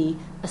meant to be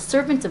a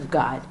servant of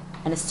God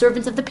and a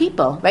servant of the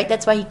people, right?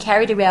 That's why he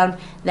carried around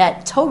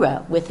that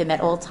Torah with him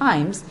at all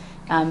times,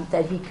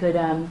 that he could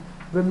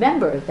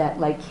remember that,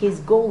 like, his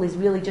goal is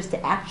really just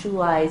to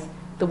actualize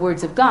the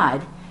words of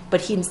God.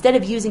 But he, instead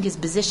of using his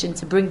position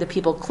to bring the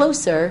people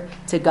closer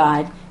to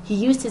God, he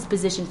used his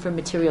position for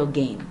material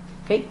gain.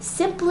 Okay,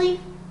 simply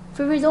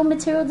for his own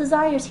material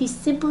desires. He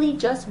simply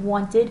just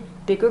wanted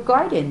bigger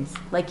gardens.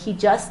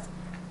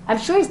 I'm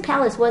sure his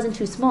palace wasn't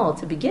too small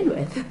to begin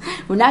with.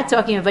 We're not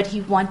talking about, but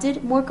he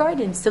wanted more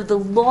gardens. So the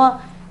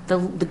law,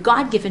 the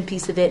God-given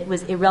piece of it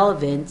was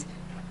irrelevant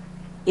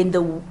in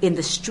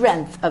the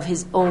strength of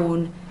his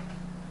own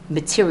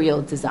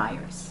material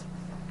desires.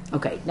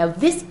 Okay, now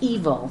this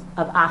evil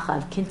of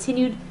Achav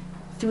continued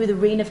through the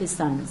reign of his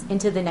sons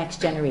into the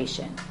next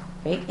generation,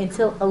 right?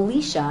 Until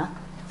Elisha,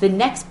 the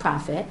next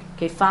prophet,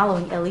 okay,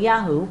 following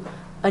Eliyahu,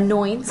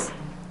 anoints.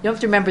 You don't have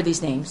to remember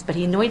these names, but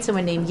he anoints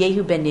someone named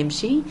Yehu ben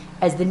Nimshi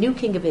as the new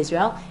king of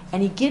Israel,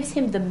 and he gives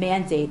him the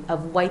mandate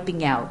of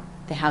wiping out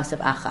the house of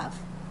Achav.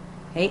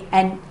 Okay?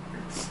 And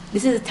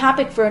this is a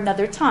topic for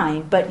another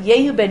time, but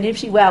Yehu ben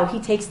Nimshi, wow,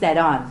 he takes that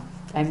on.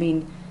 I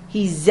mean,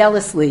 he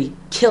zealously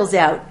kills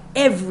out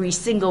every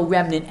single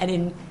remnant,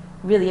 and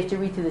really, you have to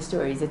read through the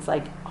stories. It's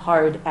like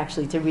hard,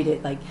 actually, to read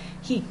it. Like,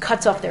 he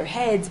cuts off their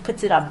heads,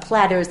 puts it on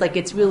platters, like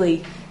it's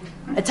really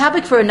a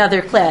topic for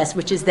another class,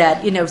 which is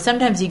that,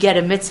 sometimes you get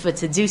a mitzvah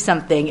to do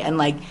something, and,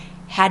 like,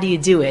 how do you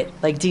do it?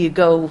 Like, do you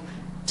go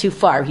too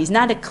far? He's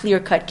not a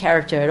clear-cut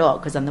character at all,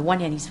 because on the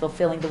one hand, he's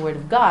fulfilling the word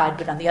of God,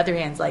 but on the other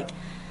hand, it's like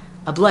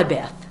a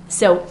bloodbath.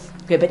 So,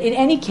 okay, but in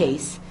any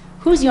case,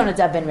 who's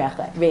Yonadav ben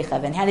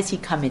Rechav, and how does he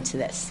come into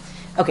this?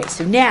 Okay,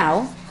 so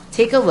now,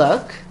 take a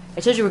look.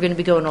 I told you we're going to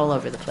be going all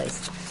over the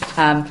place.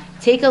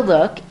 Take a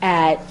look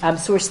at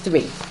source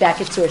 3, back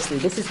at source 3.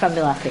 This is from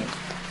Melachim.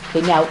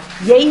 Okay, now,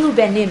 Yehu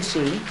ben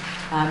Nimshi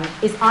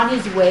is on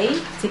his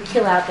way to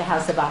kill out the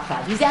house of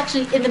Achav. He's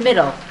actually in the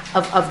middle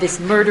of this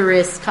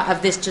murderous,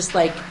 of this just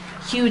like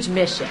huge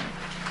mission.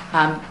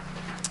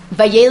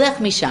 Vayelech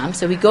misham,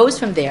 so he goes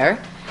from there.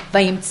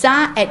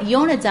 Vayimtza et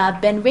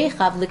Yonadav ben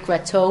Rechav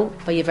likrato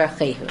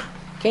vayivarchehu.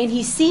 Okay, and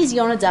he sees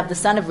Yonadav, the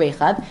son of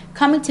Rechab,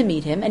 coming to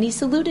meet him, and he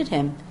saluted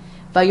him.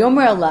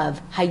 Vayomer alav,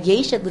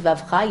 hayesh et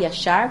levavcha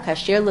yashar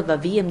kasher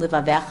levavim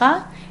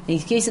levavecha. And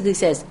he basically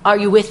says, are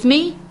you with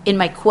me in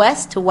my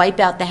quest to wipe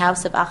out the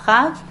house of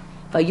Achav?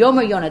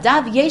 Vayomer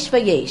Yonadav, yesh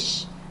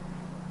vayesh.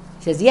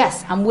 He says,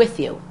 yes, I'm with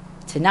you.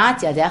 Tanat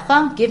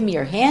yadecha, give me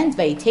your hand.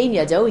 Vayitain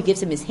yado, he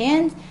gives him his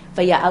hand.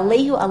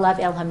 Vaya'alehu alav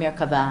el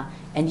hamerkava.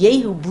 And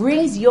Yehu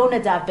brings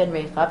Yonadav ben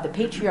Rechab, the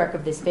patriarch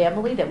of this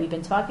family that we've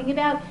been talking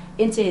about,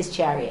 into his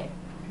chariot.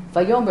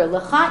 Vayomer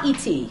lecha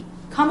iti,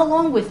 come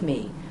along with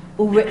me.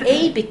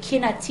 Ure'ei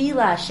bekinati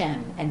la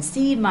Hashem, and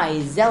see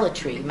my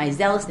zealotry, my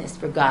zealousness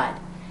for God.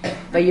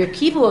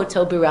 Vayirkivu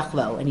oto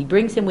birachvo, and he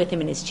brings him with him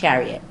in his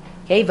chariot.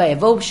 Okay,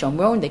 vayavo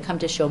Shomron, they come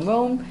to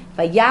Shomron.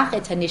 Vayach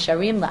et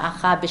hanisharim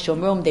la'achav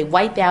b'Shomron, they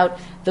wipe out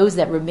those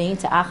that remain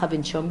to Achav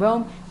in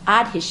Shomron.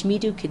 Ad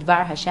hishmidu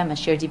kidvar Hashem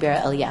asher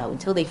diber Eliyahu,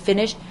 until they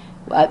finish.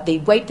 They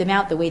wiped them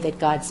out the way that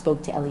God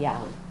spoke to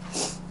Eliyahu.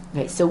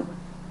 Okay, so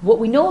what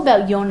we know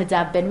about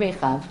Yonadav ben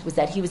Rechav was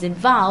that he was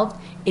involved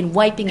in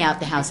wiping out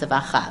the house of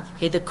Achav.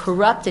 Okay, the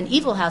corrupt and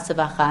evil house of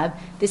Achav,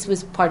 this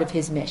was part of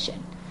his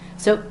mission.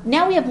 So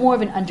now we have more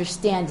of an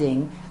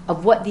understanding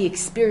of what the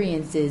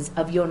experiences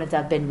of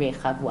Yonadav ben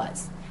Rechav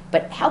was.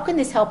 But how can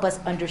this help us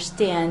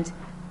understand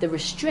the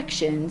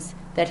restrictions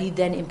that he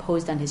then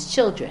imposed on his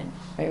children?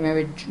 Right,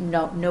 remember,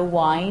 no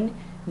wine,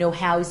 no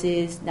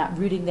houses, not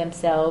rooting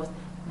themselves,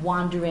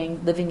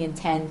 wandering, living in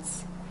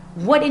tents.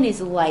 What in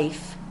his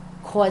life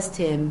caused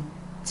him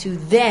to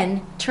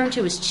then turn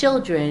to his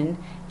children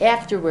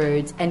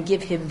afterwards and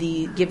give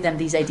them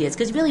these ideas?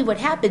 Because really what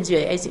happens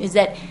is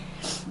that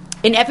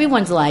in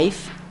everyone's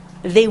life,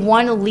 they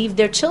want to leave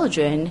their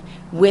children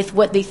with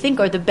what they think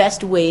are the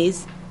best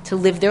ways to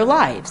live their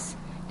lives.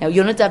 Now,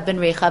 Yonadav ben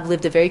Rechab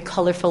lived a very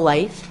colorful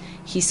life.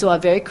 He saw a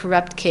very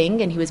corrupt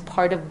king, and he was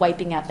part of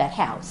wiping out that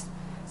house.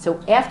 So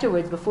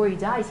afterwards, before he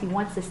dies, he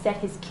wants to set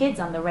his kids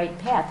on the right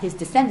path, his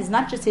descendants,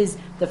 not just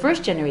the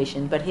first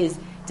generation, but his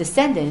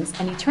descendants,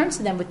 and he turns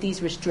to them with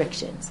these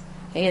restrictions.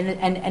 Okay?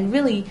 And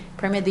really,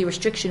 primarily the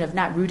restriction of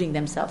not rooting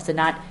themselves, to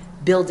not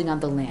building on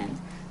the land.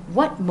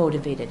 What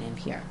motivated him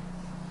here?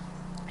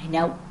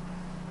 Now,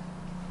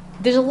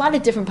 there's a lot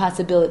of different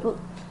possibilities.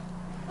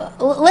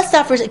 Let's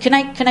stop for a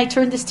second. Can I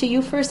turn this to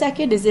you for a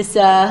second? Is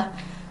that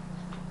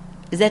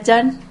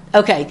done?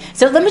 Okay.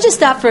 So let me just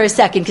stop for a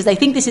second, because I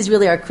think this is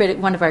really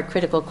one of our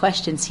critical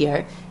questions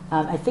here.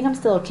 I think I'm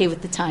still okay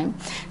with the time.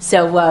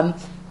 So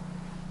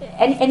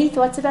any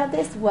thoughts about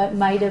this? What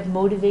might have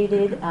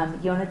motivated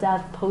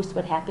Yonadav post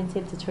what happened to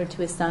him to turn to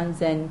his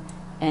sons and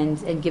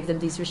give them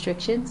these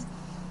restrictions?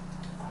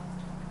 I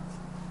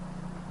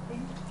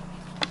think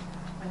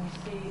when you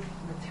see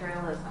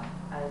materialism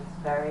as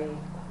very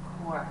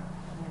core,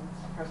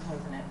 this person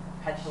was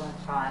a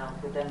petulant child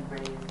who then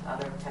raised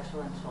other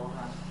petulant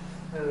children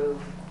who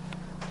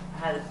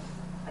had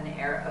an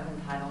air of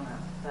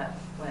entitlement that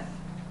went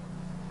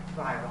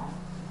viral.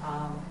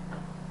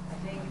 I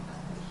think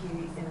he,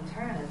 in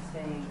turn, is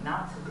saying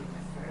not to be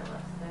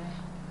materialistic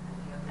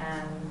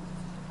and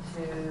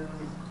to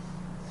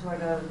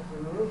sort of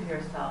remove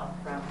yourself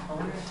from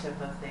ownership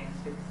of things,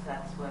 because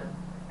that's what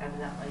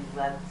evidently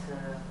led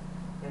to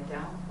their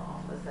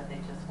downfall, was that they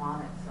just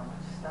wanted so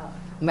much stuff.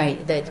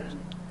 Right, that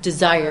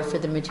desire for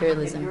the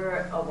materialism. If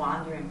you're a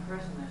wandering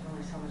person, there's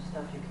only so much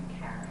stuff you can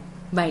carry.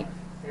 Right.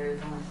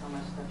 There's only so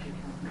much stuff you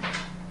can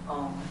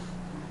own.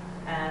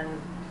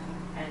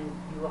 And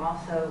you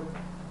also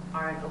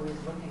aren't always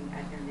looking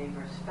at your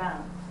neighbor's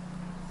fence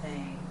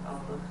saying,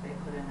 oh, look, they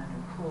put in a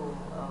new pool.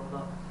 Oh,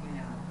 look,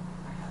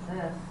 I have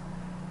this,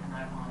 and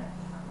I want it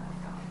for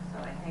myself. So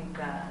I think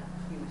that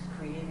he was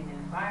creating an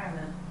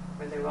environment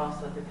where they were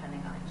also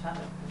depending on each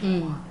other.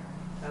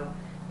 So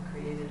he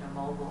created a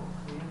mobile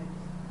community.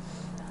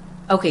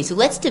 Okay, so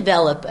let's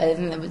develop.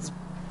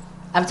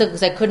 I'm so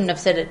because I couldn't have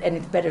said it any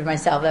better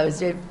myself.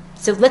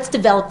 So let's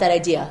develop that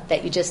idea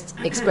that you just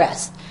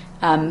expressed,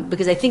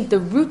 because I think the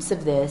roots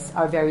of this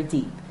are very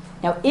deep.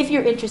 Now, if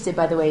you're interested,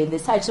 by the way, in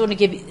this, I just want to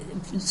give you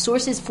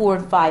sources 4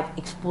 and 5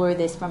 explore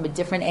this from a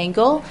different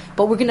angle,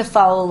 but we're going to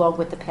follow along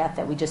with the path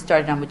that we just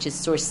started on, which is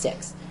source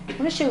 6. I'm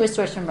going to show you a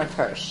source from Rav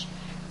Hirsch.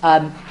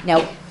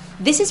 Now,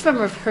 this is from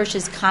Rav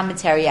Hirsch's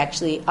commentary,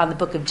 actually, on the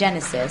book of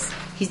Genesis.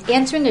 He's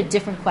answering a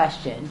different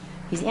question.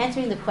 He's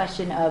answering the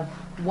question of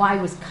why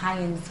was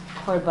Cain's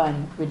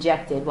korban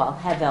rejected while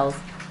Hevel's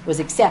was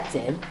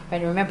accepted.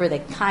 Right? Remember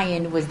that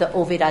Cain was the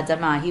Oved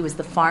Adamah, he was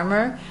the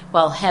farmer,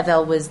 while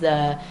Hevel was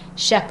the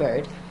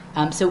shepherd.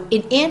 So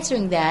in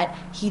answering that,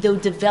 he though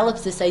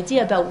develops this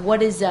idea about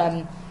what is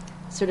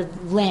sort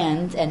of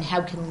land and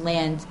how can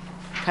land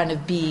kind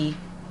of be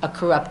a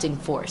corrupting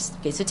force.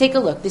 Okay, so take a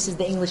look. This is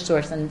the English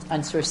source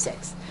on source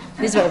 6.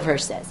 This is what Rav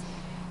Hirsch says.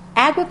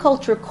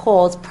 Agriculture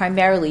calls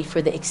primarily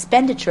for the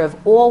expenditure of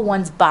all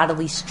one's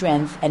bodily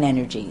strength and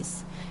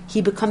energies.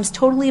 He becomes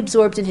totally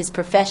absorbed in his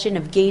profession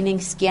of gaining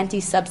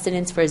scanty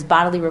subsistence for his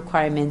bodily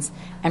requirements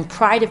and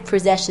pride of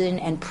possession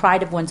and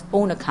pride of one's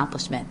own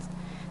accomplishments.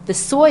 The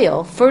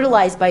soil,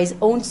 fertilized by his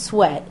own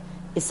sweat,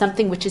 is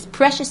something which is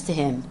precious to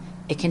him.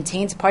 It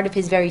contains part of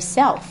his very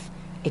self.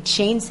 It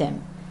chains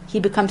him.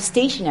 He becomes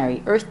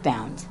stationary,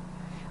 earthbound.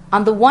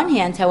 On the one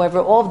hand, however,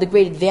 all of the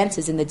great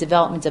advances in the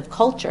development of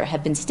culture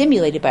have been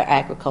stimulated by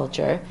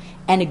agriculture,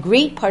 and a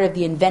great part of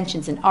the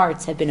inventions and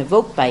arts have been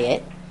evoked by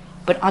it.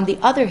 But on the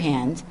other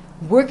hand,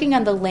 working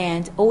on the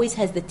land always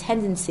has the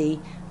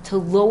tendency to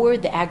lower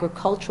the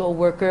agricultural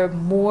worker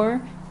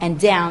more and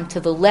down to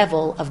the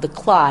level of the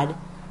clod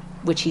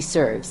which he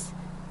serves.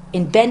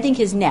 In bending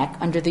his neck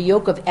under the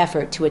yoke of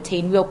effort to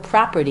attain real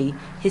property,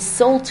 his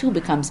soul too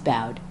becomes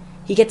bowed.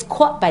 He gets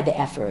caught by the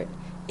effort.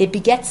 It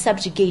begets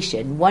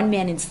subjugation, one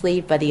man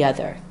enslaved by the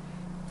other.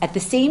 At the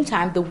same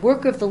time, the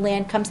worker of the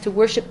land comes to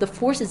worship the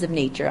forces of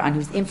nature on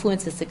whose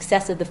influence the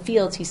success of the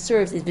fields he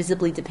serves is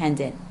visibly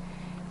dependent.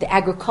 The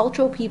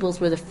agricultural peoples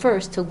were the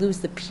first to lose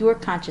the pure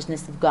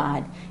consciousness of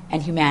God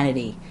and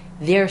humanity.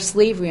 Their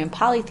slavery and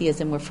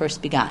polytheism were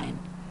first begotten.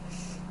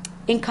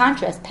 In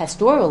contrast,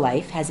 pastoral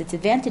life has its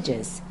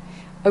advantages.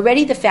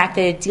 Already the fact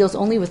that it deals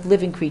only with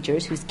living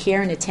creatures whose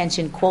care and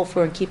attention call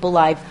for and keep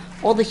alive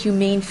all the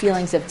humane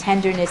feelings of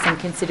tenderness and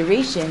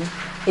consideration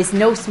is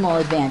no small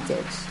advantage.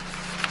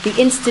 The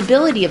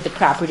instability of the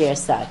property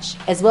as such,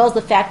 as well as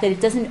the fact that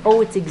it doesn't owe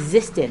its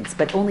existence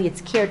but only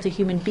its care to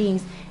human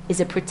beings,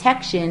 is a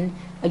protection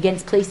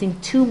against placing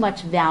too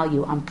much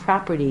value on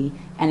property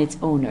and its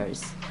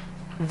owners.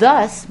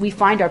 Thus, we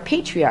find our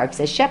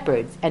patriarchs as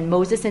shepherds and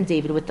Moses and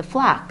David with the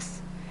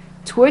flocks.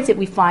 Towards it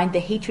we find the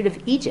hatred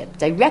of Egypt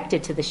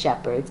directed to the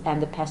shepherds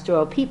and the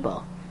pastoral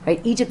people. Right?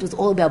 Egypt was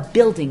all about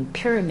building,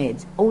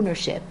 pyramids,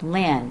 ownership,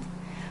 land.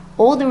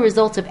 All the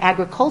results of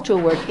agricultural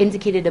work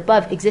indicated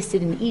above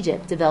existed in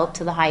Egypt, developed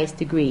to the highest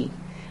degree.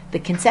 the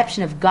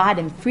conception of God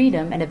and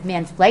freedom and of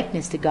man's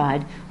likeness to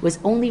God was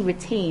only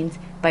retained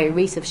by a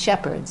race of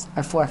shepherds,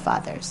 our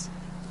forefathers.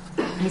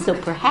 And so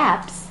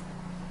perhaps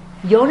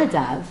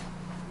Yonadav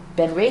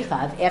ben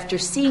Rechav, after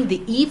seeing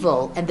the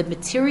evil and the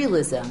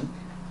materialism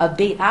of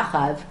Beit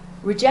Achav,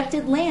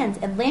 rejected land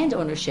and land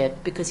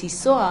ownership because he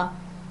saw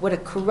what a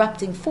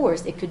corrupting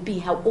force it could be,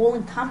 how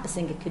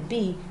all-encompassing it could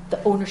be,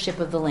 the ownership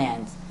of the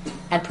land.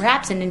 And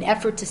perhaps in an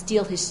effort to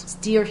steer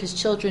his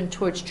children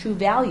towards true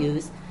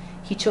values,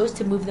 he chose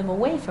to move them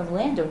away from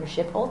land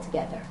ownership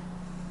altogether.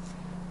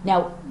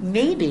 Now,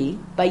 maybe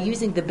by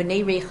using the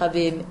Bnei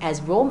Rechavim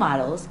as role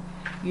models,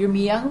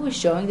 Yirmiyahu is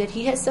showing that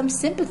he has some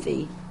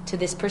sympathy to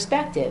this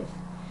perspective.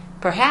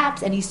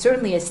 Perhaps, and he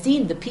certainly has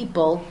seen the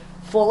people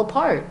fall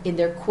apart in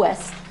their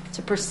quest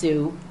to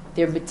pursue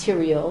their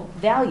material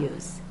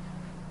values.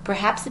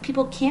 Perhaps the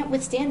people can't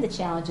withstand the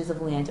challenges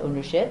of land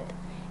ownership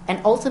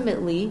and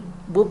ultimately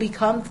will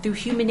become, through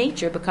human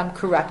nature, become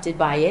corrupted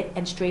by it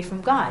and stray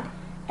from God.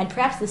 And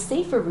perhaps the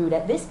safer route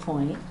at this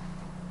point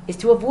is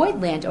to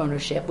avoid land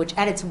ownership, which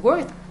at its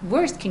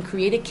worst can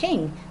create a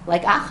king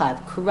like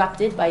Achav,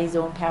 corrupted by his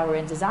own power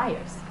and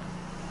desires.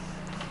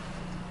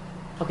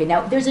 Okay,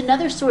 now there's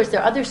another source. There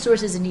are other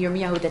sources in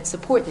Yirmiyahu that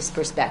support this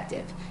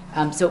perspective.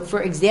 So,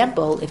 for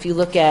example, if you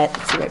look at,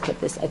 let's see where I put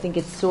this, I think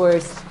it's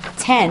source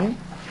 10,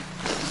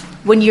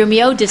 when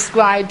Yirmiyahu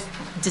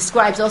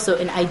describes also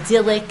an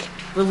idyllic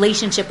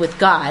relationship with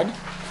God,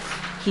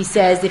 he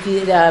says, if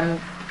you, a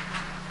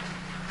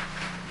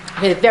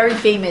very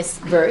famous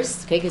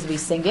verse, okay, because we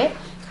sing it,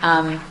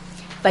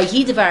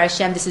 Vayhi Devar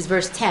Hashem, this is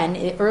verse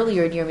 10,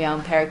 earlier in Yirmiyahu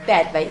in Parak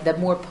Bet, the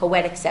more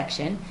poetic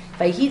section,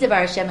 Vayhi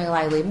Devar Hashem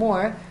Elai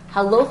Lemor,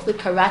 Haloch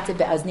v'karata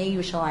be'aznei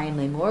Yerushalayim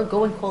lemor.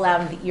 Go and call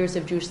out in the ears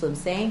of Jerusalem,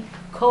 saying,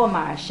 Ko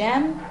amar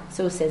Hashem,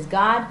 so says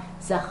God,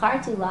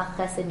 Zacharti lach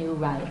chesed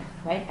ne'urayach.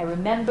 Right? I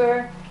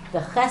remember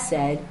the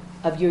chesed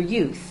of your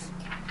youth.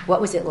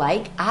 What was it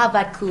like?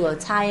 Ahavat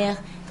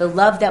kulotayach, the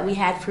love that we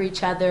had for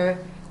each other.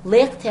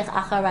 Lech tech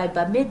acharai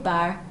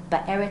bamidbar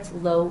ba'eretz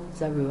lo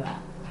zarua.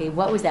 Okay,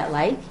 what was that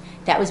like?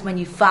 That was when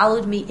you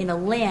followed me in a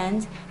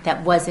land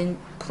that wasn't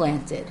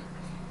planted.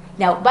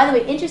 Now, by the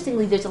way,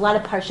 interestingly, there's a lot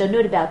of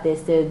parshanut about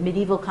this. The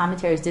medieval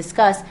commentaries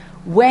discuss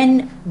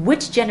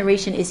which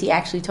generation is he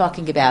actually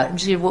talking about?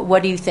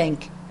 What do you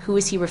think? Who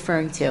is he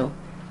referring to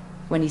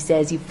when he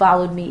says, you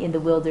followed me in the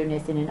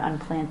wilderness in an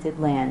unplanted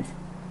land?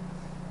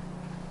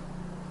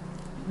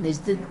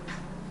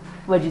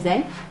 What did you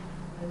say?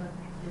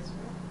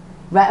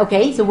 Right,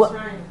 okay, so what?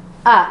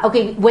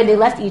 Okay, when they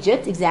left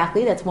Egypt,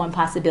 exactly, that's one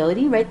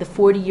possibility, right? The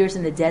 40 years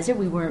in the desert,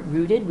 we weren't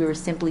rooted, we were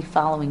simply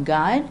following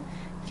God,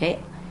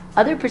 okay?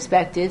 Other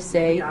perspectives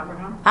say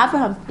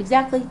Abraham,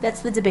 exactly.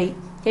 That's the debate.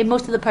 Okay,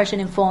 most of the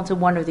Parshanim fall into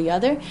one or the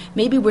other.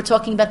 Maybe we're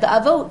talking about the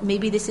Avot.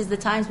 Maybe this is the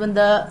times when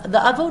the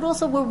Avot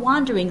also were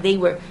wandering. They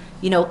were,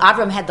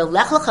 Avram had the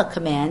Lech Lecha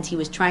command. He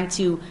was trying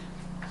to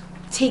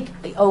take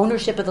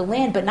ownership of the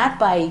land, but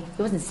he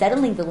wasn't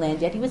settling the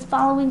land yet. He was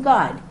following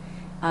God.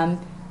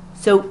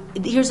 So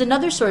here's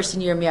another source in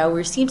Yirmiyahu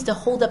where it seems to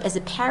hold up as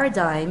a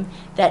paradigm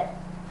that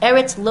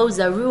Eretz lo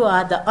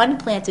zarua, the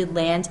unplanted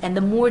land, and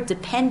the more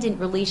dependent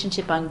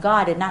relationship on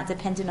God and not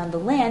dependent on the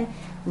land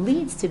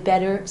leads to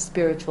better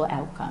spiritual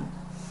outcome.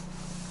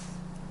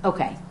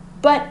 Okay,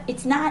 but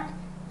it's not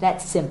that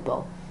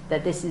simple.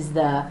 That this is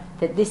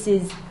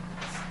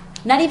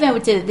not even I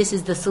would say that this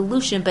is the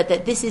solution, but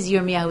that this is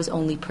Yirmiyahu's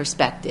only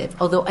perspective.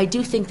 Although I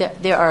do think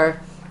that there are,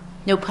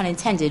 no pun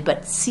intended,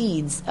 but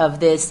seeds of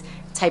this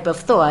type of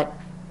thought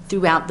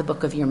throughout the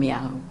book of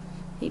Yirmiyahu.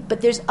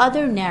 But there's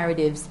other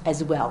narratives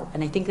as well,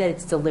 and I think that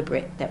it's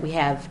deliberate that we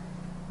have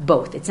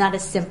both. It's not a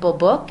simple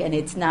book, and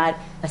it's not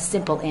a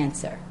simple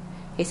answer.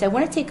 Okay, so I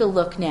want to take a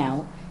look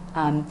now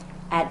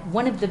at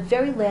one of the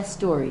very last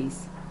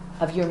stories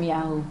of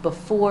Yirmiyahu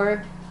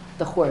before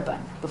the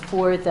Chorban,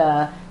 before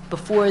the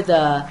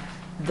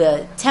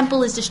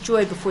temple is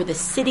destroyed, before the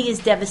city is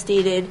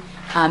devastated.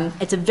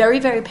 It's a very,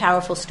 very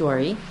powerful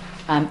story,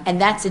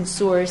 and that's in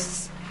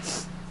source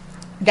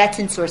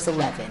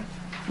 11.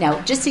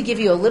 Now, just to give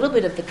you a little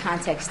bit of the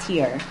context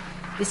here,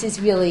 this is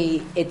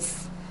really,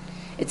 it's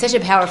such a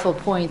powerful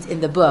point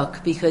in the book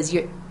because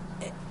during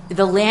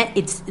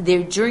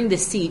the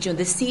siege,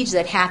 the siege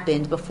that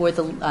happened before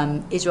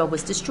Israel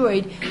was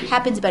destroyed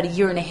happened about a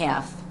year and a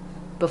half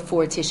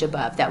before Tisha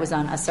B'Av. That was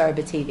on Asar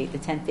B'Tevet, the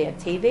 10th day of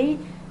Tevet.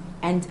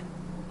 And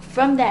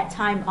from that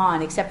time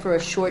on, except for a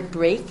short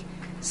break,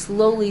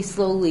 slowly,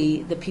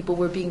 the people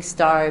were being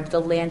starved, the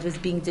land was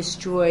being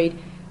destroyed,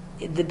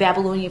 the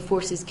Babylonian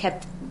forces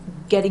kept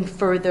getting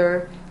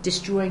further,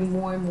 destroying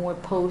more and more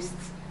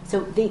posts.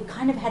 So they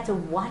kind of had to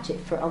watch it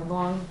for a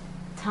long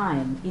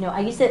time.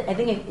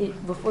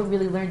 Before we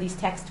really learned these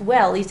texts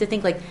well, I used to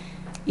think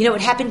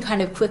it happened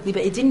kind of quickly,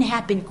 but it didn't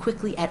happen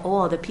quickly at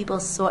all. The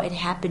people saw it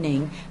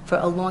happening for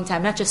a long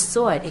time. Not just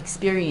saw it,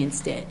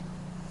 experienced it.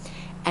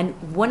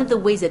 And one of the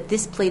ways that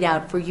this played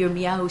out for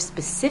Yirmiyahu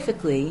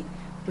specifically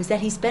was that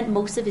he spent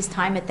most of his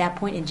time at that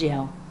point in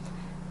jail.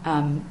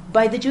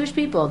 By the Jewish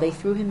people, they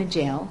threw him in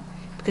jail,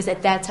 because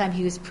at that time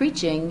he was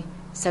preaching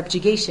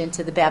subjugation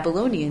to the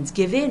Babylonians.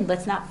 Give in,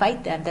 let's not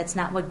fight them. That's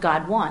not what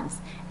God wants.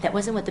 That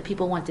wasn't what the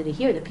people wanted to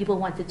hear. The people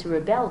wanted to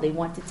rebel. They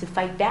wanted to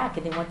fight back,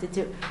 and they wanted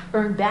to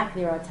earn back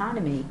their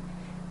autonomy.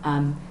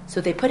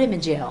 So they put him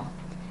in jail.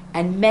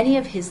 And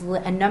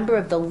a number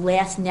of the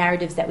last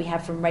narratives that we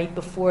have from right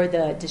before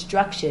the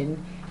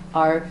destruction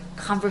are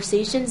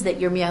conversations that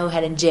Yirmiyahu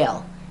had in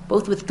jail,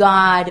 both with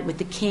God, with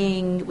the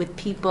king, with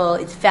people.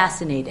 It's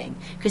fascinating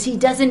because he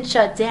doesn't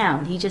shut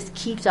down. He just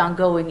keeps on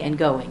going and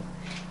going.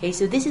 Okay,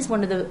 so this is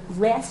one of the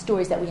last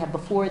stories that we have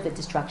before the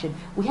destruction.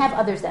 We have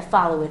others that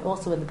follow it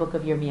also in the book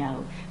of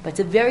Yirmiyahu, but it's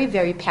a very,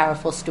 very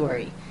powerful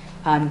story.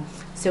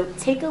 So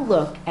take a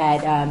look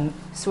at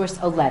source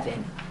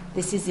 11.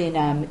 This is in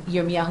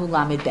Yirmiyahu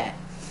Lamed Bet.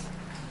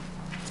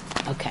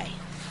 Okay.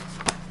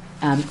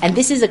 And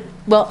this is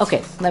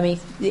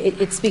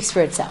it speaks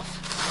for itself.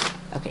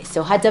 Okay,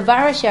 so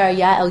Hadavar asher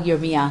haya el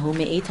Yirmiyahu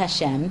me'et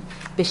Hashem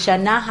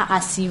b'shana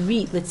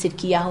ha'asirit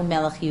letzidkiyahu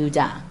melech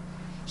Yehuda.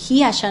 Hi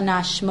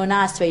hashana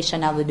shmona asrei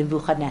shana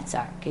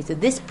leNebuchadnezzar. Okay, so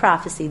this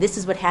prophecy, this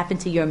is what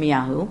happened to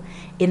Yirmiyahu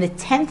in the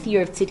 10th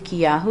year of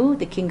Tzidkiyahu,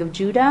 the king of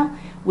Judah,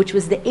 which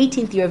was the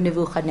 18th year of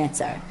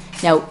Nebuchadnezzar.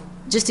 Now,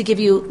 just to give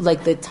you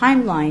like the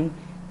timeline,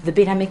 the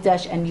Beit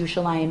HaMikdash and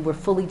Yerushalayim were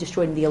fully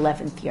destroyed in the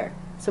 11th year.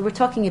 So we're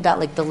talking about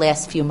like the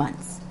last few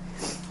months.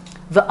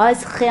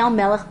 V'az chel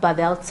melech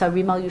Bavel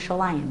tzarim al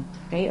Yerushalayim.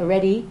 Okay,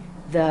 already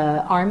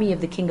the army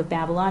of the king of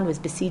Babylon was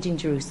besieging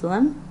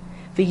Jerusalem.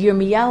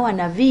 V'Yirmiyahu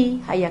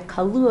hanavi haya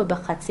kalua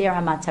b'chatzer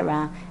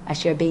hamatara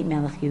asher Beit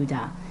Melech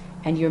Yehuda.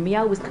 And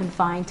Yirmiyahu was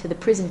confined to the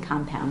prison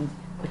compound,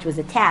 which was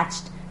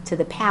attached to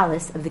the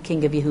palace of the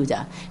king of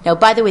Yehuda. Now,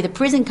 by the way, the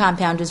prison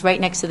compound was right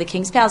next to the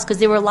king's palace because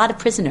there were a lot of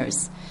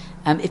prisoners.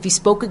 If you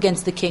spoke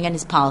against the king and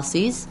his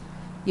policies,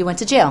 you went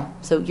to jail.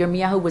 So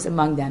Yirmiyahu was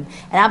among them.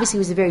 And obviously he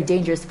was a very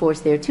dangerous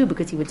force there too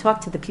because he would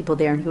talk to the people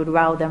there and he would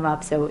rile them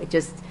up. So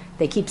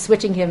they keep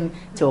switching him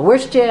to a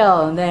worse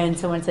jail, and then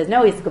someone says,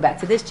 no, he has to go back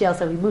to this jail,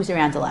 so he moves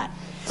around a lot.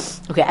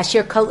 Okay,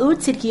 Asher Kal'u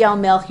Tzidkiyahu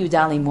Melech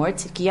Yehuda Limor,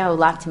 Tzidkiyahu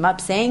locked him up,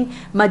 saying,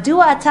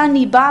 Madua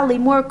atani ba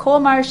limor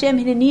kol mar Hashem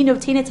hineni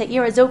notenet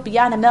ha'ir azot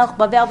b'yad HaMelech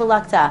Bavel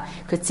v'lakta.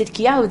 Because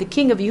Tzidkiyahu, the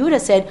king of Yehuda,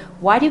 said,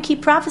 why do you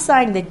keep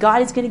prophesying that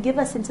God is going to give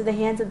us into the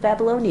hands of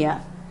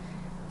Babylonia?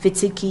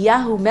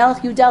 V'Tzidkiyahu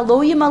Melech Yehuda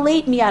lo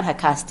yimaleit miyad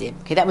hakasdim.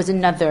 Okay, that was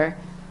another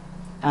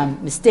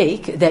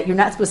mistake, that you're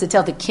not supposed to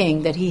tell the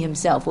king that he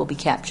himself will be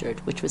captured,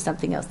 which was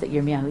something else that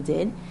Yirmiyahu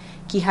did.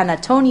 Ki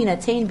hanatoni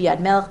natein biad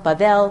melech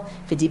Bavel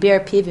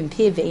v'diber piv and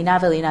piv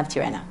ve'inav elinav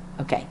tirena.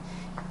 Okay.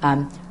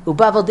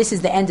 Ubavel, this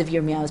is the end of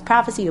Yirmiyahu's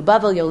prophecy.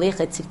 Ubavel yolech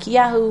et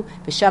Tzidkiyahu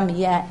v'sham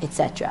yeh,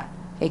 etc.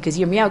 Okay, because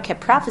Yirmiyahu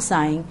kept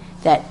prophesying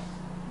that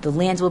the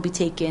lands will be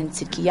taken,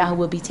 Tzidkiyahu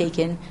will be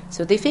taken.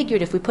 So they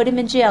figured if we put him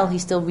in jail, he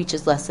still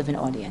reaches less of an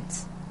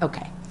audience.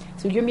 Okay.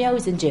 So Yirmiyahu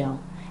is in jail.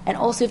 And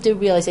also you have to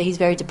realize that he's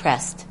very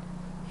depressed.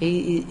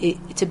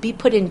 To be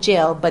put in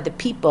jail by the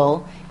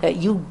people that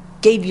you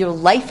gave your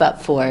life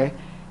up for,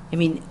 I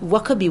mean,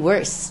 what could be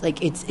worse?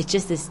 Like, it's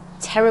just this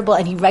terrible,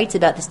 and he writes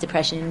about this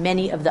depression in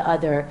many of the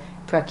other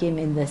prakim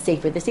in the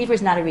Sefer. The Sefer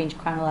is not arranged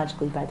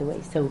chronologically, by the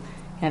way, so you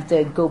have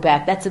to go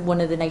back. That's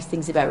one of the nice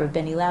things about Rav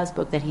Benny Lau's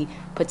book, that he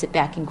puts it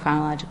back in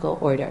chronological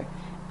order.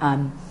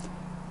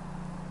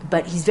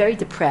 But he's very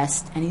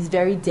depressed, and he's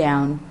very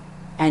down,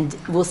 and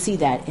we'll see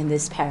that in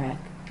this parak.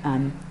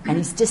 And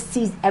he just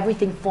sees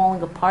everything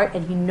falling apart,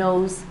 and he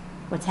knows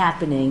what's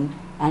happening,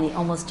 and he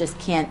almost just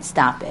can't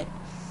stop it.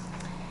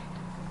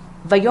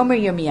 Vayomer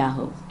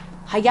Yirmiyahu,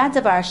 Hayad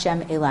davar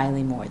Hashem elai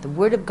limor. The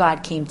word of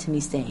God came to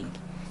me, saying,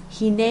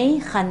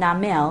 Hinei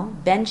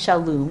Chanamel ben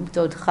Shalom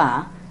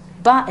dodcha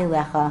ba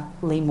elecha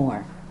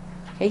limor.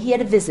 Okay, he had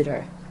a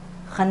visitor,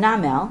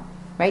 Chanamel,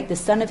 right, the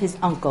son of his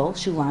uncle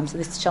Shulam. So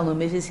this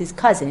Shalom is his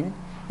cousin.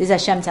 This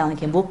is Hashem telling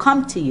him, "Will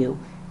come to you,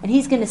 and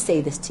he's going to say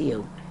this to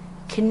you."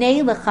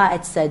 Knei lecha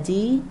et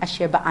sadi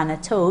asher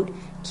ba'anatot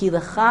ki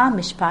lecha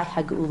mishpat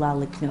hagula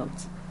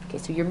liknot. Okay,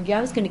 so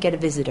Yirmiyahu is going to get a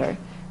visitor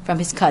from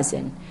his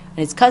cousin, and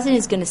his cousin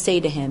is going to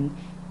say to him,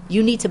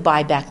 "You need to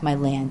buy back my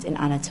land in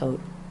Anatot.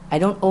 I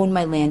don't own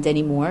my land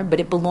anymore, but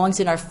it belongs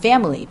in our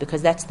family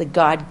because that's the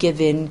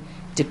God-given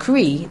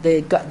decree.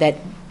 That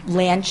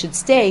land should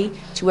stay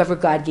to whoever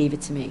God gave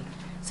it to me.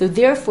 So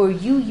therefore,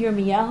 you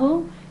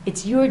Yirmiyahu,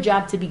 it's your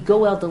job to be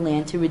goel the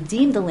land, to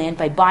redeem the land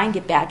by buying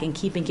it back and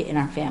keeping it in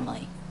our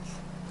family."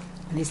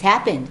 And this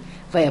happened.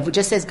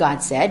 Just as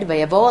God said,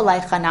 "Vayavo alai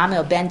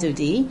Chanamel ben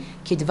Dudi,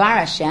 kidvar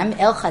Hashem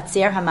el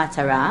chatzer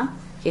hamatara."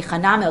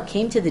 Chanamel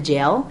came to the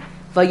jail.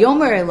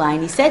 Vayomer elai,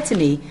 and he said to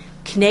me,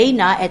 "Knei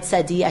na et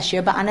sadi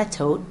asher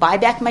ba'anatot." Buy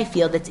back my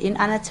field that's in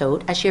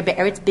Anatot, asher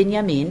be'eretz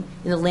Binyamin,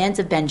 in the lands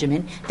of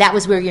Benjamin. That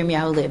was where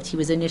Yirmiyahu lived. He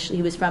was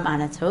from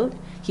Anatot.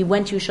 He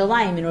went to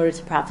Yerushalayim in order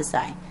to prophesy.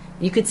 And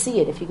you could see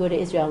it if you go to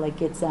Israel.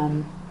 Like it's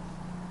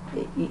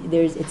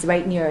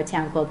right near a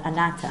town called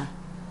Anata.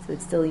 So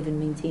it still even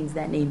maintains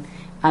that name.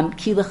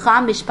 Ki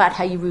lecha mishpat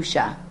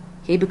hayirusha.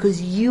 Okay,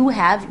 because you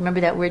have,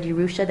 remember that word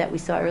Yerusha that we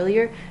saw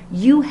earlier?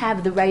 You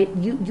have the right,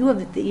 you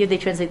have, here they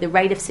translate the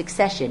right of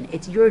succession.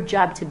 It's your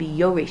job to be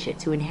Yoresh it,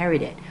 to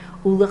inherit it.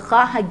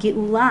 Ulecha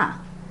hageula.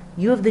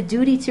 You have the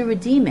duty to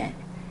redeem it.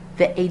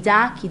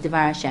 Ve'edah ki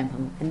devar Hashem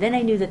hu. And then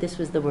I knew that this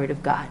was the word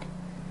of God.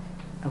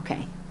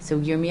 Okay, so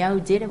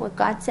Yirmiyahu did what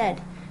God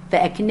said.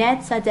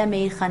 Ve'eknet sadeh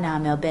me'id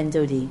Chanamel ben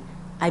dodi.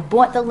 I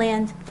bought the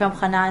land from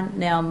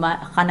Chanamel,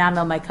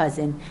 my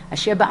cousin,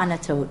 Asher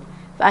ba'anatot.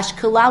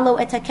 Ve'ashkelalo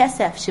et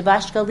hakesef, shiva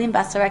shkalim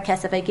b'asara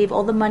kesef. I gave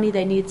all the money that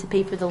I needed to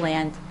pay for the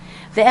land.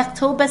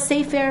 Ve'echtom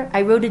b'sefer,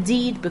 I wrote a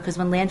deed, because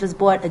when land was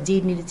bought, a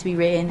deed needed to be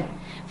written.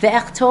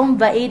 Ve'echtom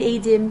ba'ed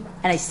edim,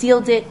 and I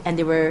sealed it, and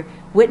there were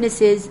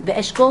witnesses.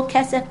 Ve'eshkol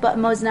kesef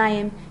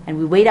ba'moznayim, and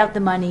we weighed out the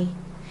money.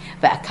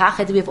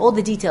 Ve'akachet, we have all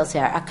the details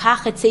here.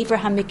 Akachet sefer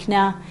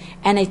hamikna,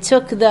 and I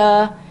took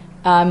the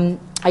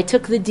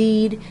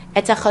deed,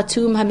 et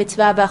hachatum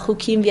hamitzvah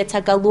b'chukim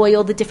v'etagaloy,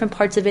 all the different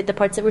parts of it, the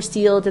parts that were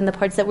sealed and the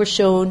parts that were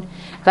shown.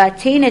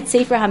 V'atein et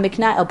sefer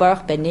hamikna el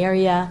Baruch ben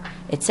Neriah,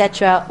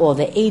 etc. All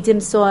the Edim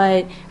saw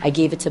it. I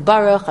gave it to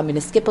Baruch. I'm going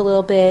to skip a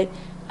little bit.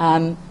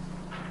 We're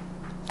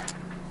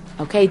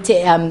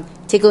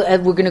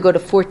going to go to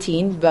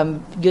 14.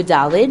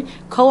 Yudalid.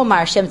 Ko amar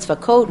Hashem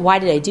tzvakot. Why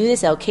did I do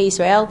this? El Kei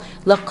Yisrael.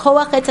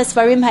 Lakoach et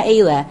hasfarim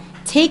ha'ela.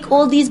 Take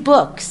all these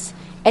books.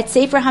 Et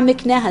sefer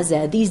hamikneh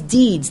hazeh. These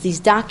deeds,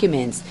 these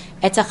documents.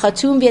 Et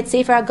hachatum v'et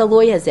sefer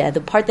hagaloy hazeh. The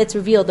part that's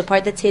revealed, the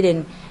part that's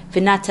hidden.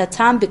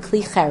 V'natatam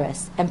b'kli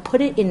cheres. And put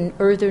it in an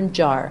earthen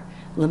jar.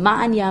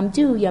 L'ma'an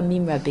yamdu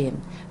yamim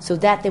rabim, so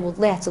that they will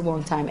last a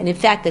long time. And in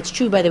fact, that's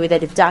true, by the way,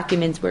 that if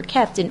documents were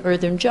kept in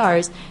earthen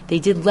jars, they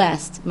did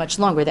last much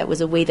longer. That was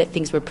a way that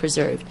things were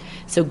preserved.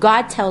 So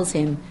God tells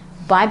him,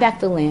 buy back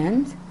the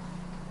land,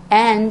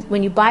 and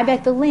when you buy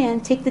back the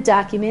land, take the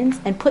documents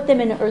and put them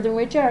in an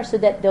earthenware jar so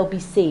that they'll be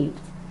saved.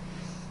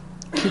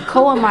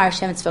 Kiko amar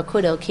Hashem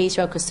tzvakot el Kei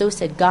Yisrael, because so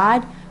said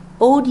God,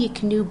 od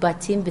yiknu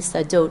batim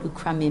b'sadot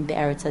ukramim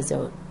be'eretz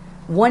hazot.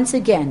 Once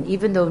again,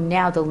 even though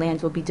now the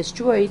land will be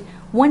destroyed,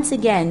 once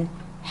again,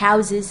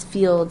 houses,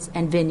 fields,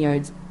 and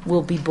vineyards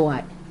will be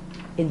bought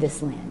in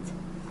this land.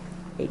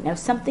 Okay, now,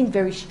 something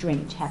very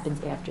strange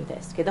happens after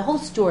this. Okay, the whole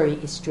story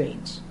is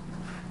strange.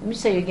 Let me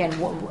tell you again,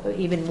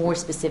 even more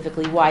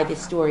specifically, why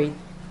this story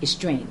is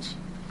strange.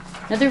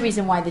 Another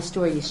reason why this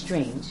story is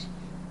strange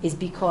is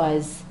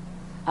because,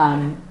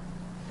 first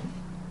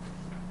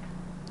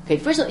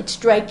of all, it's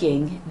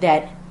striking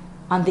that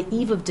on the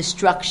eve of the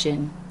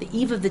destruction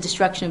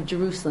of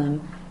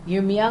Jerusalem,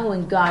 Yirmiyahu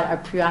and God are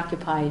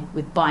preoccupied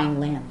with buying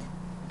land.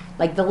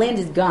 Like, the land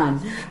is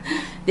gone.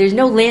 There's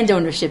no land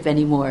ownership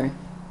anymore.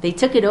 They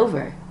took it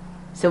over.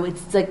 So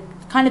it's like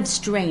kind of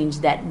strange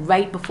that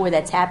right before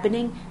that's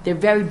happening, they're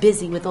very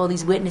busy with all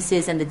these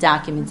witnesses and the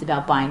documents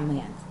about buying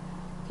land.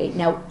 Okay,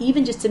 now,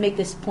 even just to make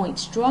this point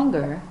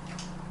stronger,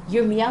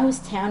 Yirmiyahu's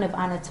town of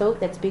Anatot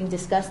that's being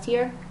discussed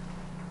here,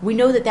 we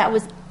know that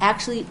was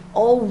actually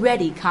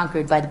already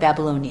conquered by the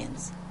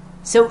Babylonians.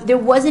 So there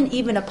wasn't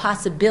even a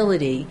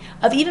possibility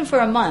of, even for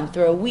a month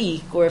or a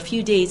week or a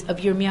few days, of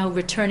Yirmiyahu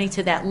returning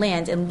to that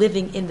land and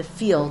living in the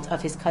field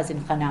of his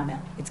cousin Chanamel.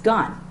 It's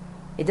gone.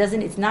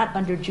 It's not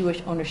under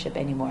Jewish ownership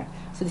anymore.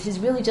 So this is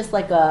really just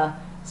like a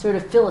sort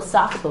of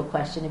philosophical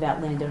question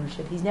about land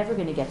ownership. He's never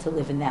going to get to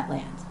live in that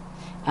land.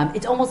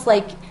 It's almost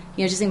like,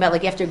 just think about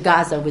like after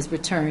Gaza was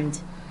returned,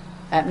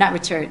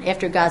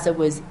 after Gaza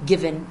was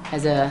given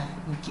as I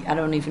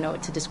don't even know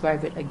what to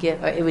describe it,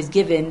 it was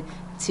given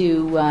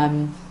to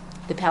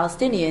the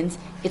Palestinians.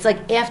 It's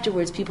like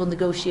afterwards people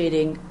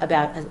negotiating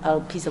about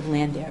a piece of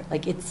land there.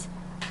 Like it's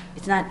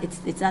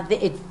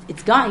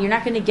gone. You're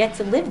not going to get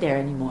to live there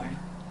anymore.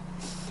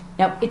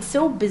 Now, it's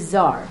so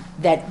bizarre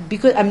that,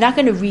 because I'm not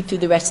going to read through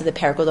the rest of the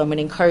paragraph, I'm going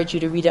to encourage you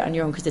to read it on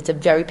your own because it's a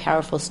very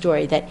powerful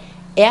story, that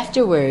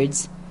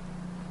afterwards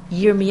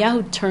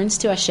Yirmiyahu turns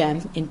to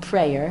Hashem in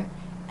prayer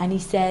and he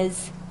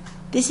says,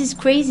 "This is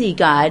crazy,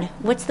 God.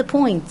 What's the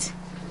point?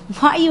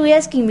 Why are you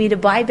asking me to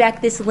buy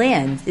back this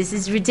land? This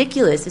is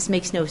ridiculous. This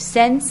makes no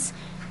sense.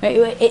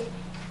 I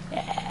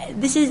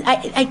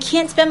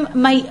can't spend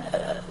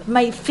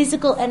my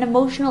physical and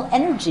emotional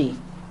energy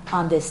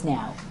on this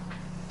now."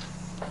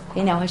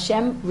 Now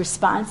Hashem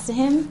responds to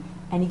him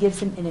and he gives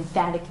him an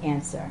emphatic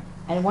answer.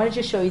 And I wanted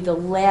to show you the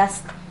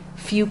last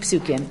few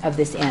psukim of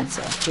this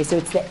answer. Okay, so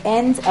it's the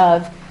end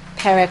of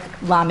Perek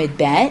Lamed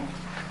Bet.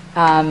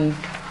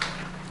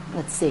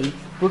 Let's see.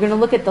 We're going to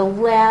look at the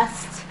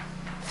last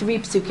 3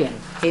 psukim.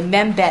 Okay,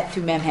 Mem Bet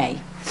through Mem Hey.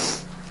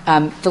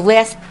 The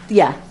last,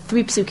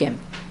 3 psukim.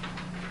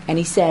 And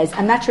he says,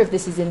 I'm not sure if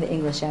this is in the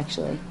English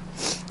actually.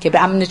 Okay, but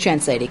I'm going to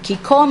translate it. Ki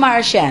kol amar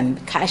Hashem,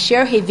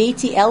 ka'asher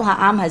heveti el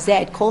ha'am hazeh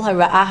et kol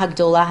hara'ah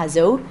hagdolah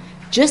hazot,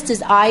 just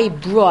as I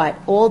brought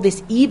all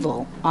this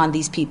evil on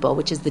these people,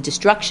 which is the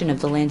destruction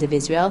of the land of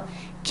Israel,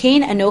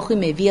 Kain anochi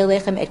mevi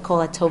alechem et kol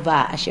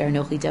hatova asher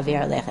anochi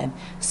daver alechem.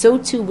 So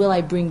too will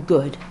I bring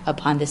good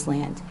upon this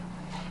land.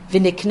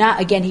 V'nikna,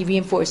 again he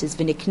reinforces,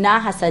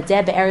 v'nikna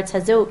hasadeh be'eretz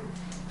hazot.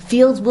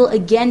 Fields will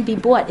again be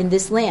bought in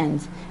this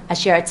land.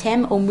 Asher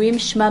atem omrim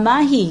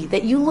shmamahi,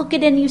 that you look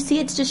at it and you see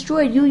it's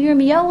destroyed. You,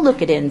 Yirmiyahu,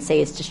 look at it and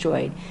say it's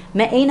destroyed.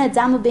 Me'ein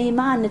adamu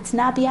be'iman, it's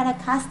not biyad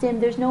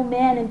hakastim. There's no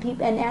man and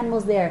people and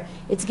animals there.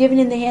 It's given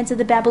in the hands of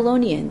the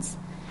Babylonians.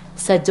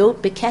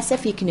 Sadot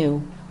bekesef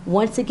yiknu,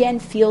 Once again,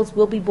 fields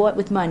will be bought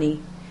with money.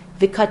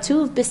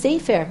 V'katuv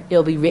b'sefer,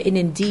 it'll be written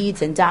in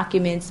deeds and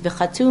documents.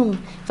 V'chatum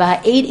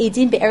v'ha'ed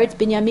edin be'eretz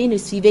Binyaminu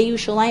svivei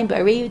Yerushalayim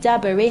b'arei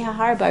Yehuda b'arei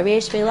Hahar b'arei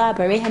Shvela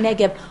b'arei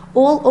HaNegev.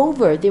 All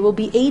over there will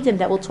be edim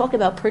that will talk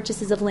about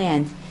purchases of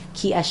land.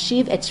 Ki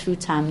ashiv et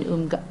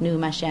shvutam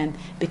nu'um Hashem,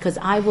 because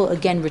I will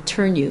again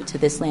return you to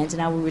this land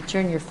and I will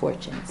return your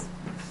fortunes.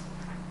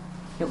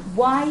 Now,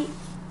 why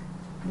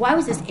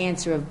was this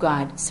answer of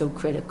God so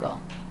critical?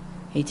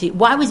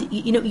 Why was,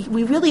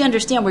 we really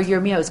understand where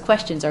Yirmiyahu's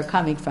questions are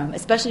coming from,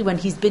 especially when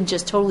he's been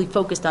just totally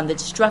focused on the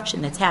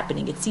destruction that's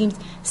happening. It seems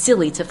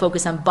silly to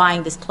focus on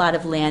buying this plot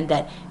of land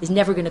that is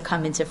never going to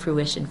come into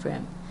fruition for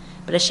him.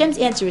 But Hashem's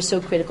answer is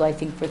so critical, I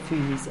think, for three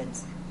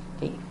reasons.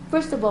 Okay.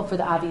 First of all, for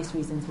the obvious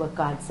reasons, what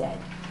God said.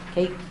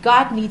 Okay.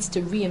 God needs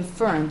to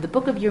reaffirm. The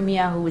book of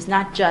Yirmiyahu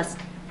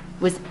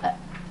was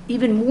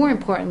even more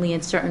importantly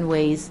in certain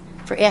ways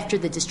for after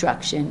the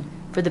destruction,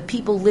 for the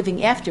people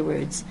living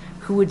afterwards,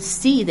 who would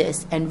see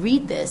this and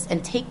read this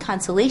and take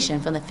consolation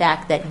from the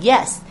fact that,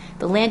 yes,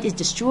 the land is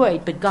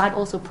destroyed, but God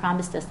also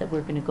promised us that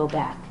we're going to go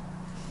back.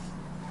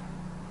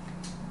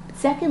 But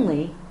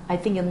secondly, I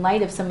think in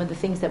light of some of the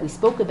things that we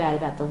spoke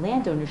about the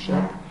land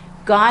ownership,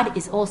 God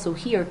is also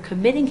here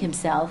committing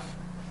himself,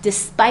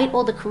 despite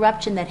all the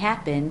corruption that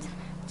happened,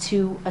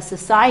 to a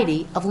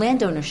society of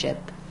land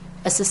ownership.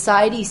 A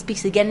society, he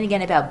speaks again and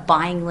again about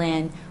buying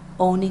land,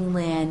 owning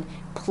land,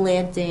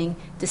 planting.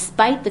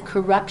 Despite the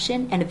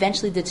corruption and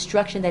eventually the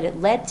destruction that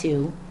it led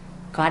to,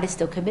 God is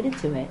still committed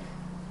to it.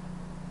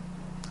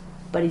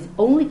 But he's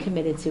only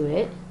committed to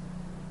it,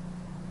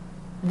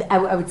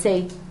 I would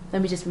say,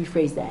 let me just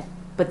rephrase that.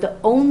 But the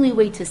only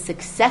way to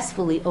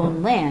successfully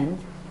own land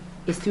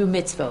is through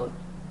mitzvot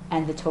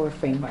and the Torah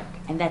framework.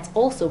 And that's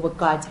also what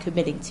God's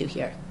committing to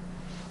here.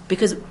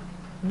 Because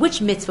which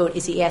mitzvot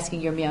is he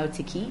asking Yirmiyahu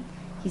to keep?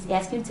 He's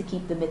asking him to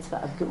keep the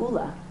mitzvah of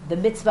Geula, the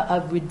mitzvah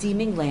of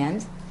redeeming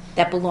land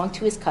that belonged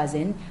to his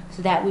cousin,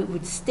 so that it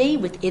would stay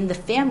within the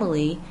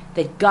family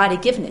that God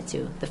had given it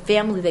to, the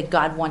family that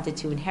God wanted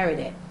to inherit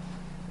it.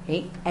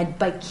 Okay? And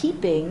by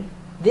keeping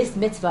this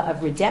mitzvah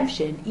of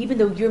redemption, even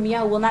though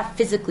Yirmiyahu will not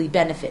physically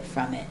benefit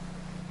from it,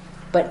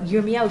 but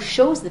Yirmiyahu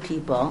shows the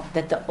people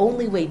that the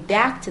only way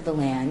back to the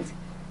land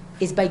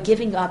is by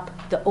giving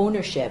up the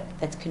ownership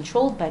that's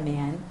controlled by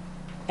man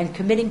and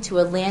committing to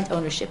a land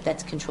ownership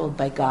that's controlled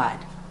by God.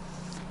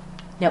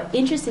 Now,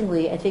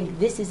 interestingly, I think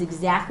this is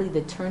exactly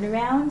the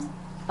turnaround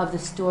of the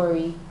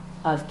story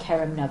of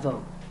Kerem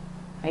Navot.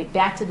 Right?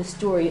 Back to the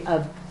story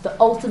of the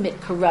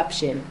ultimate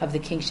corruption of the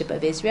kingship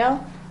of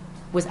Israel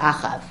was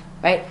Achav.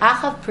 Right?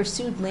 Achav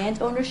pursued land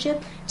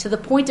ownership to the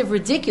point of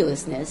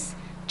ridiculousness,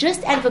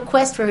 just out of a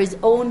quest for his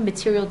own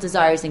material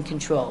desires and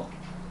control.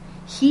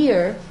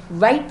 Here,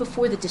 right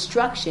before the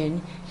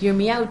destruction,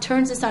 Yirmiyahu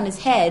turns this on his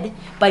head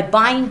by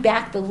buying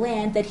back the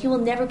land that he will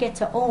never get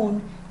to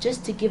own,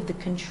 just to give the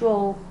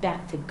control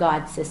back to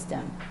God's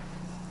system.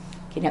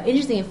 Okay, now,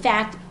 interesting, in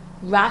fact,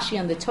 Rashi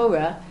on the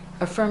Torah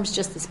affirms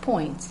just this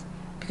point,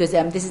 because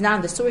this is not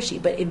on the source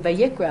sheet, but in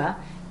Vayikra,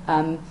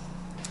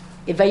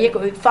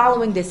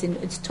 following this, and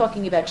it's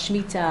talking about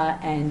Shemitah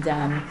and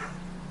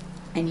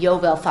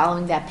Yovel,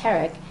 following that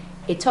parak,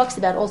 it talks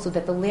about also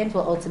that the land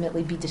will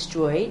ultimately be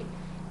destroyed.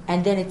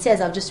 And then it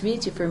says, I'll just read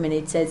it to you for a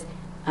minute, it says,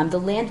 the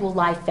land will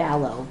lie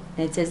fallow.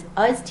 And it says,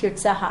 Az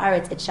tirtza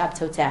haaretz et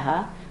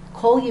shabtoteha,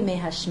 kol yimei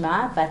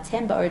hashma,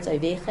 vatem ba'aretz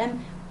oivechem,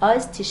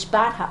 az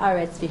tishbat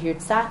haaretz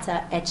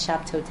v'hirtzata et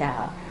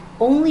shabtoteha.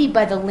 Only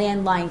by the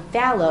land lying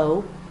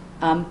fallow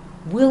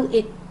will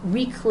it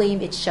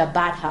reclaim its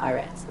Shabbat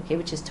haaretz, okay,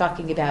 which is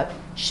talking about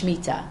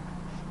Shemitah.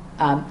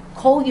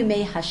 Kol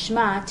yimei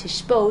hashma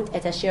tishbot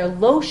et asher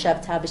lo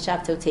shabta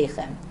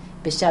b'shabtotechem.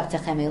 It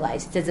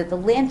says that the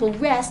land will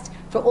rest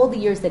for all the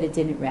years that it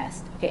didn't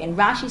rest. Okay, and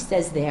Rashi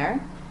says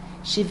there,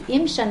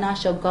 Shiv'im shana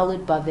shel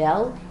galut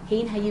Bavel,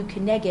 hein hayu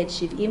keneged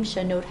shiv'im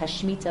shanot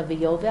hashmita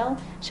v'yovel,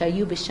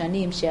 shayu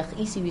b'shanim she'ach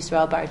isi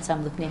Yisrael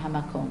ba'artzam lifnei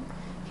hamakom.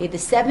 Okay, the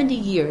 70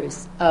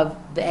 years of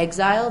the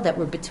exile that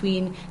were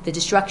between the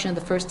destruction of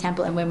the first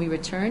temple and when we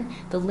returned,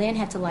 the land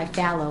had to lie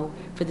fallow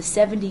for the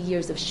 70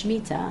 years of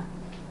Shemitah,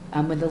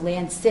 when the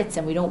land sits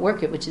and we don't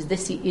work it, which is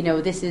this,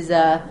 this is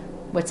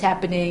what's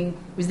happening.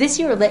 It was this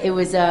year, or it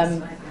was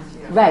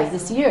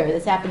this year.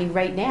 That's happening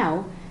right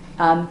now,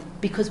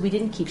 because we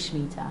didn't keep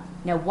Shemitah.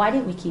 Now, why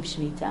didn't we keep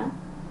Shemitah?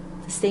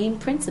 The same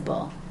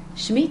principle.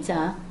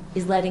 Shemitah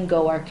is letting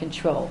go our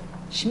control.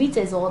 Shemitah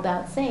is all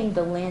about saying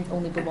the land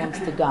only belongs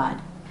to God.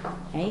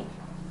 Okay?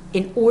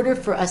 In order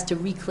for us to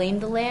reclaim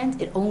the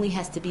land, it only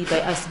has to be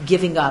by us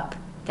giving up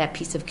that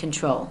piece of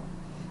control.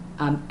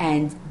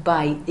 And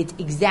by it's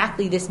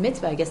exactly this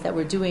mitzvah, I guess, that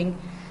we're doing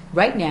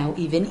right now.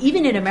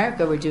 Even in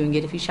America, we're doing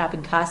it. If you shop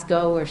in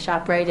Costco or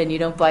ShopRite and you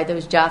don't buy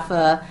those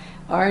Jaffa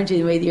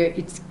oranges,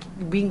 it's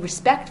being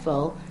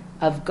respectful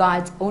of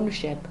God's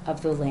ownership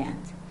of the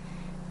land.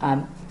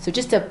 So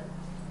just to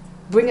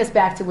bring us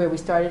back to where we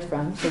started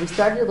from. So we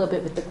started a little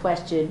bit with the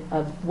question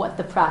of what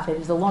the prophet,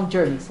 it's a long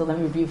journey, so let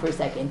me review for a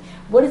second.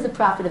 What does the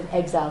prophet of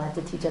exile have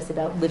to teach us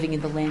about living in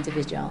the land of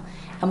Israel?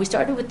 And we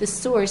started with the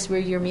source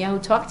where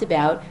Yirmiyahu talked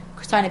about,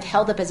 kind of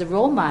held up as a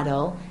role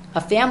model,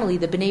 a family,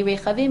 the Bnei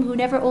Rechavim, who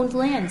never owned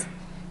land.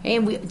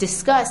 And we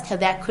discussed how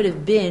that could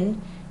have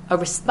been a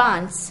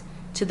response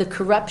to the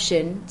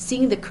corruption,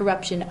 seeing the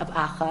corruption of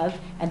Achav,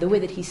 and the way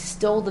that he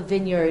stole the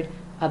vineyard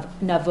of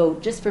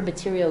Navot just for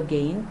material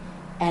gain.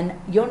 And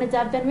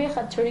Yonadav ben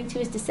Rechab turning to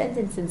his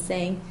descendants and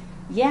saying,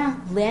 yeah,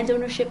 land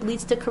ownership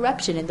leads to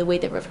corruption in the way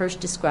that Rav Hirsch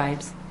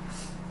describes.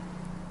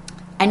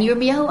 And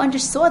Yirmiyahu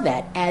undersaw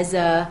that as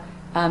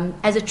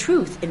a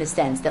truth, in a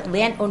sense, that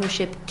land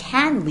ownership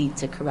can lead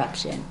to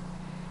corruption.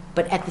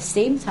 But at the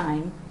same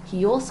time,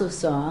 he also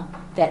saw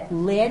that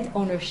land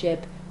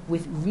ownership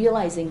with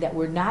realizing that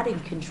we're not in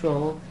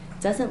control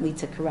doesn't lead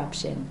to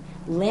corruption.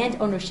 Land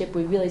ownership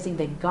with realizing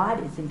that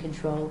God is in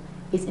control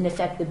is in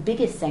effect the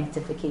biggest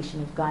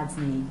sanctification of God's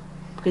name.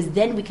 Because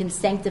then we can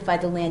sanctify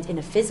the land in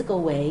a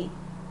physical way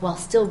while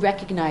still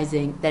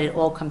recognizing that it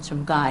all comes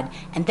from God.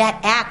 And that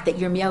act that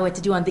Yirmiyahu had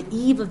to do on the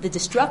eve of the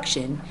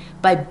destruction,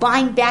 by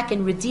buying back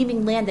and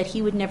redeeming land that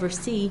he would never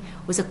see,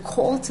 was a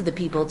call to the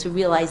people to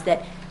realize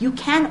that you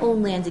can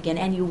own land again,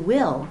 and you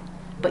will,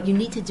 but you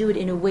need to do it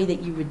in a way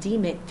that you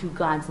redeem it through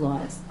God's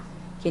laws.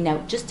 Okay, now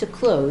just to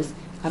close,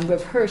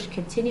 Rav Hirsch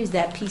continues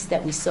that piece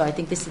that we saw. I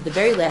think this is the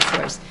very last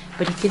verse,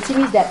 but he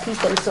continues that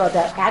piece that we saw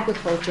about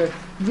agriculture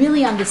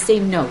really on the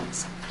same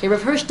notes. Okay,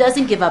 Rav Hirsch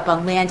doesn't give up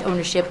on land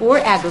ownership or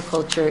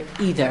agriculture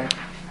either.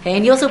 Okay,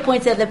 and he also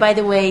points out that, by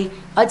the way,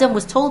 Adam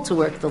was told to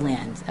work the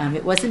land.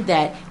 It wasn't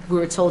that we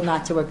were told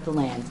not to work the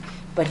land.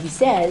 But he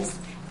says,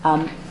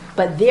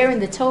 but there in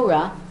the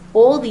Torah,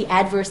 all the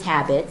adverse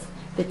habits,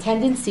 the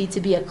tendency to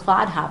be a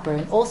clodhopper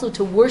and also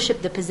to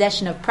worship the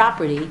possession of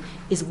property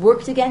is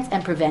worked against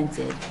and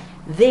prevented.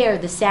 There,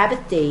 the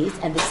Sabbath days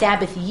and the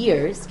Sabbath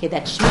years, okay,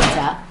 that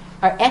Shemitah,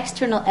 are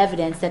external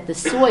evidence that the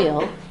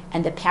soil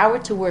and the power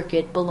to work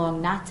it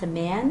belong not to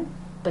man,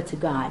 but to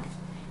God.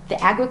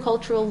 The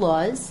agricultural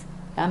laws,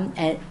 and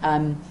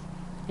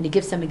he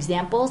gives some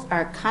examples,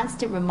 are a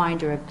constant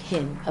reminder of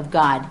him, of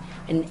God,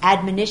 an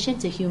admonition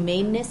to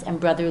humaneness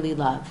and brotherly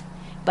love.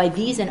 By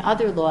these and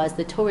other laws,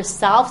 the Torah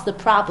solves the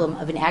problem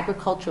of an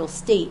agricultural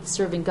state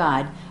serving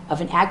God,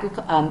 of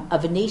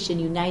a nation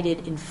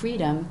united in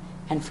freedom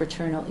and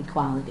fraternal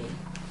equality.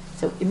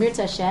 So, Emir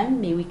Hashem,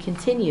 may we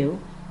continue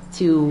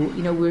to,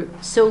 we're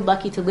so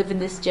lucky to live in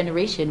this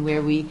generation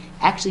where we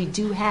actually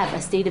do have a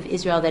state of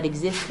Israel that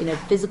exists in a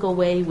physical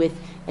way with,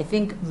 I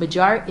think,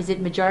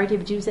 majority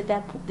of Jews at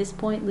this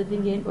point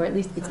living in, or at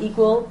least it's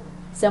equal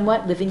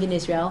somewhat, living in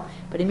Israel.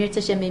 But Emir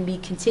Hashem, may we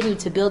continue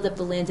to build up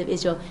the land of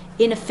Israel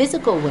in a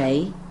physical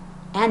way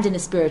and in a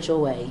spiritual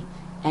way.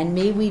 And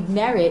may we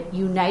merit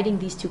uniting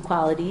these two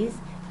qualities.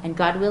 And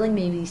God willing,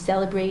 may we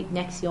celebrate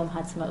next Yom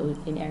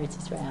Ha'atzmaut in Eretz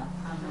Israel.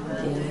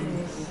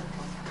 Amen.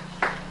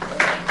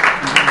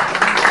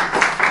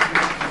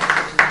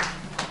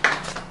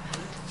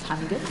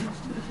 I'm good?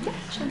 Yeah,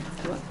 sure.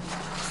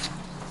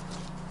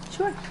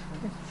 Sure.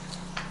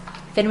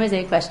 If anyone has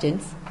any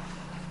questions,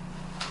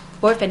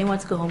 or if anyone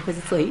wants to go home because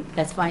it's late,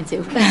 that's fine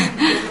too.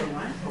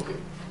 Okay.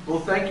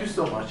 Well, thank you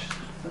so much,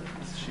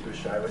 Mrs. Shiko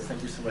Shivas.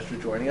 Thank you so much for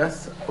joining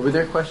us. Were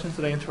there questions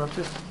that I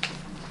interrupted?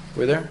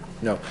 Were there?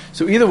 No.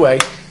 So either way,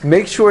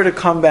 make sure to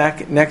come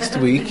back next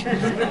week.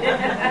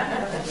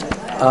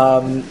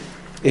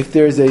 If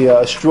there's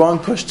a strong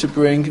push to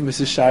bring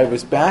Mrs.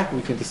 Shivas back,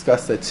 we can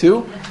discuss that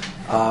too.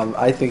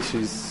 I think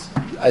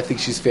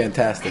she's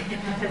fantastic.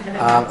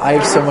 I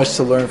have so much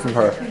to learn from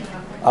her.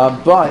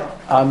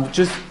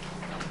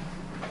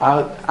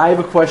 I have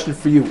a question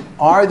for you.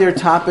 Are there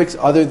topics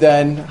other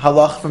than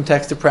halach from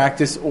text to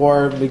practice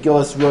or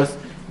Megillas Rus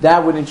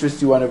that would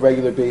interest you on a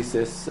regular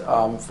basis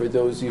for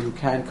those of you who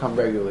can come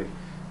regularly?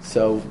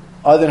 So,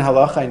 other than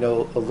halach, I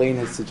know Elaine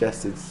has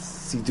suggested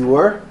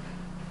Sidur.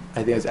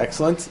 I think that's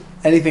excellent.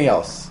 Anything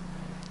else?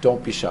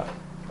 Don't be shy.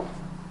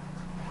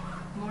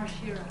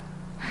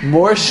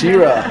 More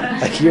Shira.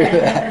 I hear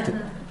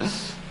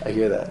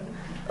that.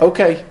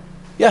 Okay.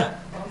 Yeah.